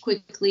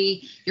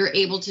quickly. You're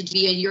able to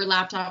via your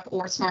laptop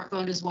or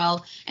smartphone as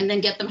well, and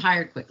then get them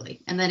hired quickly.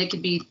 And then it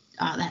could be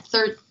that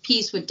third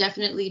piece would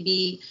definitely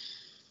be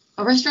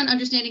a restaurant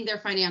understanding their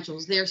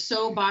financials. They're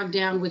so bogged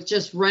down with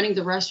just running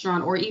the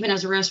restaurant, or even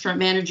as a restaurant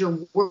manager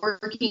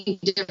working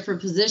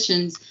different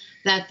positions,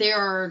 that they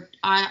are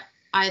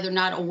either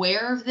not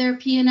aware of their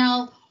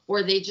P&L,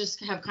 or they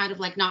just have kind of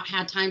like not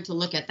had time to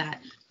look at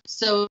that.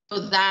 So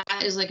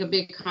that is like a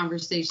big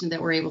conversation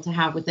that we're able to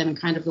have with them, and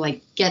kind of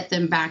like get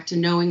them back to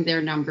knowing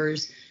their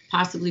numbers,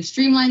 possibly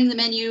streamlining the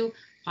menu,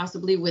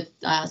 possibly with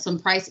some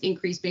price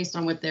increase based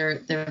on what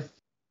their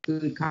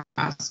food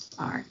costs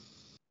are.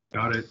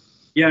 Got it.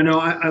 Yeah, no,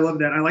 I love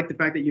that. I like the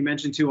fact that you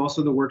mentioned too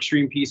also the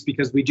WorkStream piece,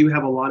 because we do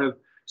have a lot of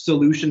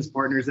solutions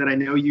partners that I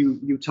know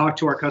you talk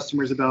to our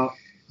customers about,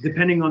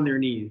 depending on their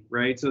need,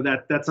 right? So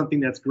that's something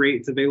that's great.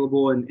 It's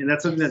available, and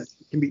that's something that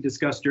can be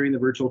discussed during the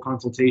virtual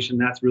consultation.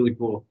 That's really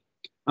cool.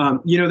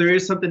 There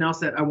is something else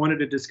that I wanted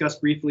to discuss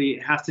briefly.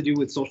 It has to do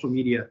with social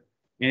media.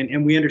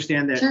 And we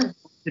understand that Sure.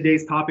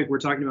 Today's topic, we're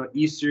talking about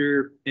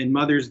Easter and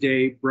Mother's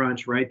Day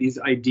brunch, right? These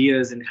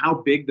ideas and how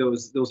big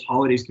those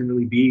holidays can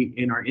really be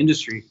in our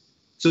industry.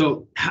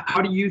 So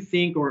how do you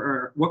think,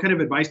 or what kind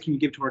of advice can you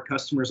give to our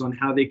customers on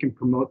how they can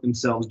promote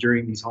themselves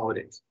during these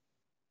holidays?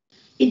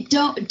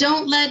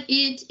 Don't let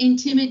it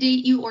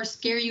intimidate you or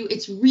scare you.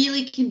 It's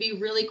really can be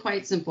really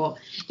quite simple.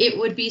 It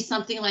would be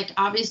something like,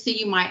 obviously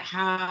you might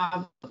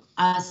have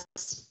a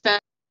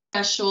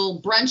special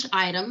brunch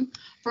item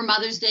for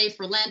Mother's Day,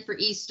 for Lent, for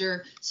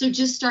Easter. So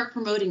just start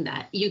promoting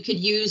that. You could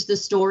use the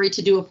story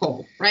to do a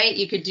poll, right?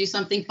 You could do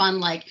something fun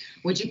like,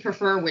 would you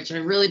prefer, which I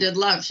really did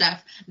love,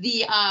 Chef,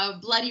 the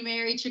Bloody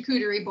Mary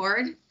charcuterie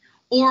board?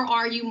 Or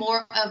are you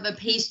more of a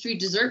pastry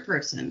dessert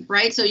person,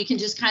 right? So you can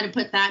just kind of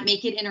put that,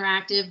 make it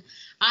interactive.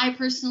 I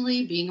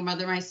personally, being a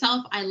mother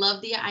myself, I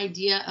love the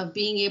idea of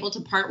being able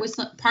to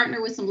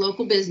partner with some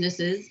local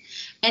businesses,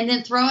 and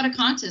then throw out a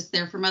contest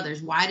there for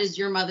mothers. Why does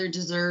your mother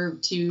deserve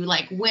to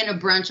like win a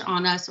brunch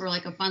on us, or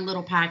like a fun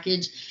little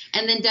package?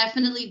 And then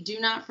definitely do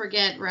not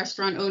forget,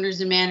 restaurant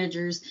owners and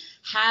managers,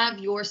 have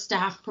your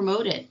staff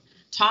promote it.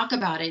 Talk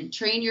about it.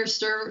 Train your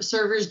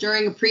servers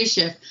during a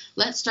pre-shift.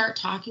 Let's start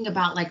talking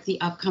about like the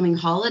upcoming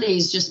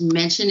holidays. Just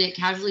mention it,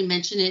 casually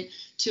mention it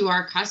to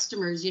our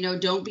customers.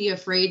 Don't be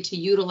afraid to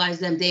utilize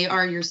them. They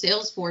are your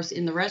sales force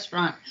in the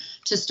restaurant,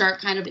 to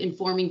start kind of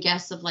informing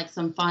guests of like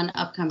some fun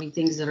upcoming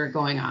things that are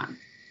going on.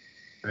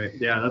 Right.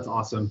 Yeah, that's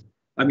awesome.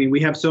 I mean,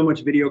 we have so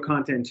much video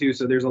content too,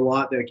 so there's a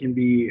lot that can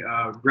be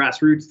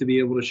grassroots to be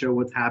able to show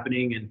what's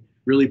happening and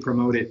really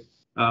promote it.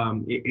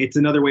 It's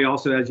another way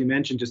also, as you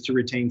mentioned, just to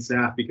retain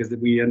staff, because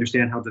we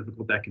understand how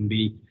difficult that can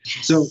be.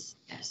 Yes. So,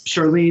 Yes.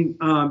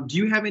 Charlene, do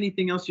you have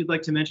anything else you'd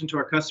like to mention to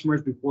our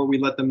customers before we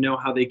let them know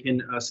how they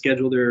can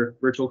schedule their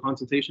virtual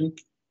consultation?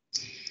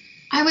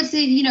 I would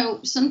say,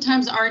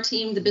 sometimes our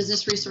team, the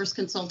business resource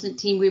consultant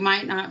team, we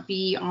might not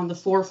be on the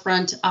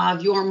forefront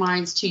of your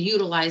minds to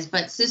utilize,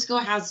 but Cisco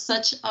has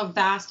such a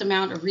vast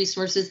amount of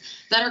resources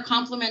that are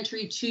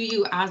complementary to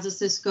you as a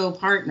Cisco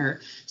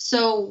partner.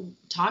 So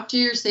talk to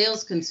your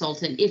sales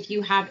consultant. If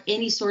you have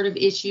any sort of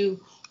issue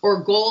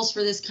or goals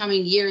for this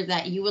coming year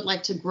that you would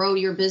like to grow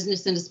your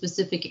business in a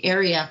specific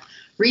area,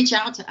 reach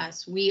out to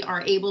us. We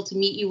are able to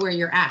meet you where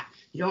you're at.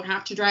 You don't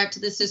have to drive to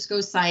the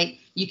Cisco site.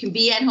 You can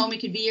be at home. It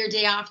could be your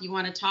day off. You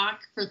want to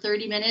talk for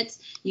 30 minutes.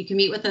 You can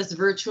meet with us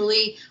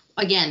virtually.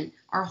 Again,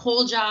 our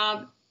whole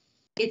job,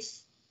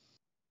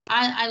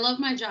 I love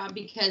my job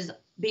because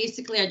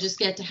basically I just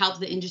get to help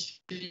the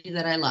industry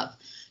that I love.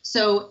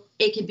 So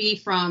it could be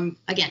from,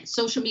 again,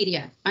 social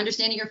media,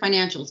 understanding your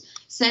financials,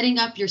 setting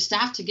up your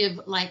staff to give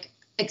like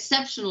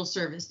exceptional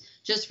service.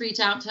 Just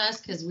reach out to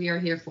us because we are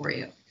here for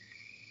you.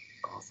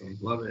 Awesome.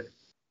 Love it.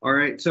 All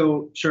right.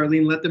 So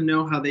Charlene, let them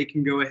know how they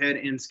can go ahead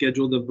and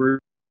schedule the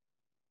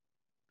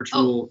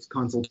virtual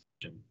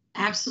consultation.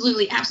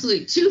 Absolutely.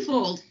 Absolutely.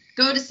 Twofold.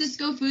 Go to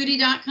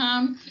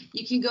CiscoFoodie.com.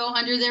 You can go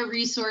under their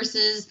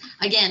resources.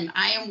 Again,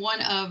 I am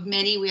one of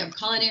many. We have a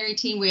culinary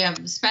team. We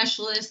have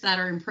specialists that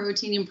are in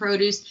protein and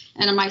produce,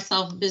 and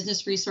myself, a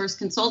business resource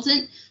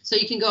consultant. So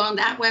you can go on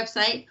that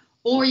website,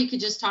 or you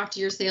could just talk to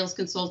your sales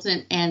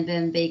consultant, and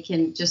then they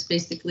can just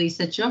basically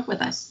set you up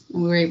with us,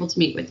 and we're able to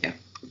meet with you.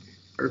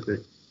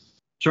 Perfect.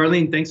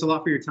 Charlene, thanks a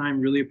lot for your time.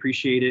 Really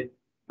appreciate it.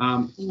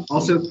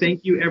 Also,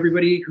 thank you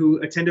everybody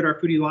who attended our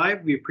Foodie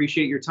Live. We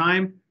appreciate your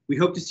time. We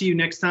hope to see you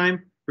next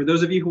time. For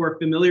those of you who are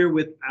familiar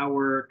with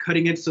our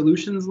Cutting Edge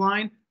Solutions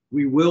line,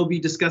 we will be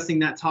discussing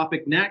that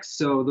topic next.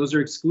 So those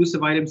are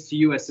exclusive items to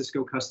you as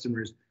Cisco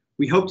customers.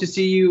 We hope to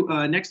see you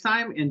next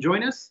time, and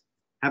join us.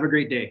 Have a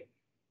great day.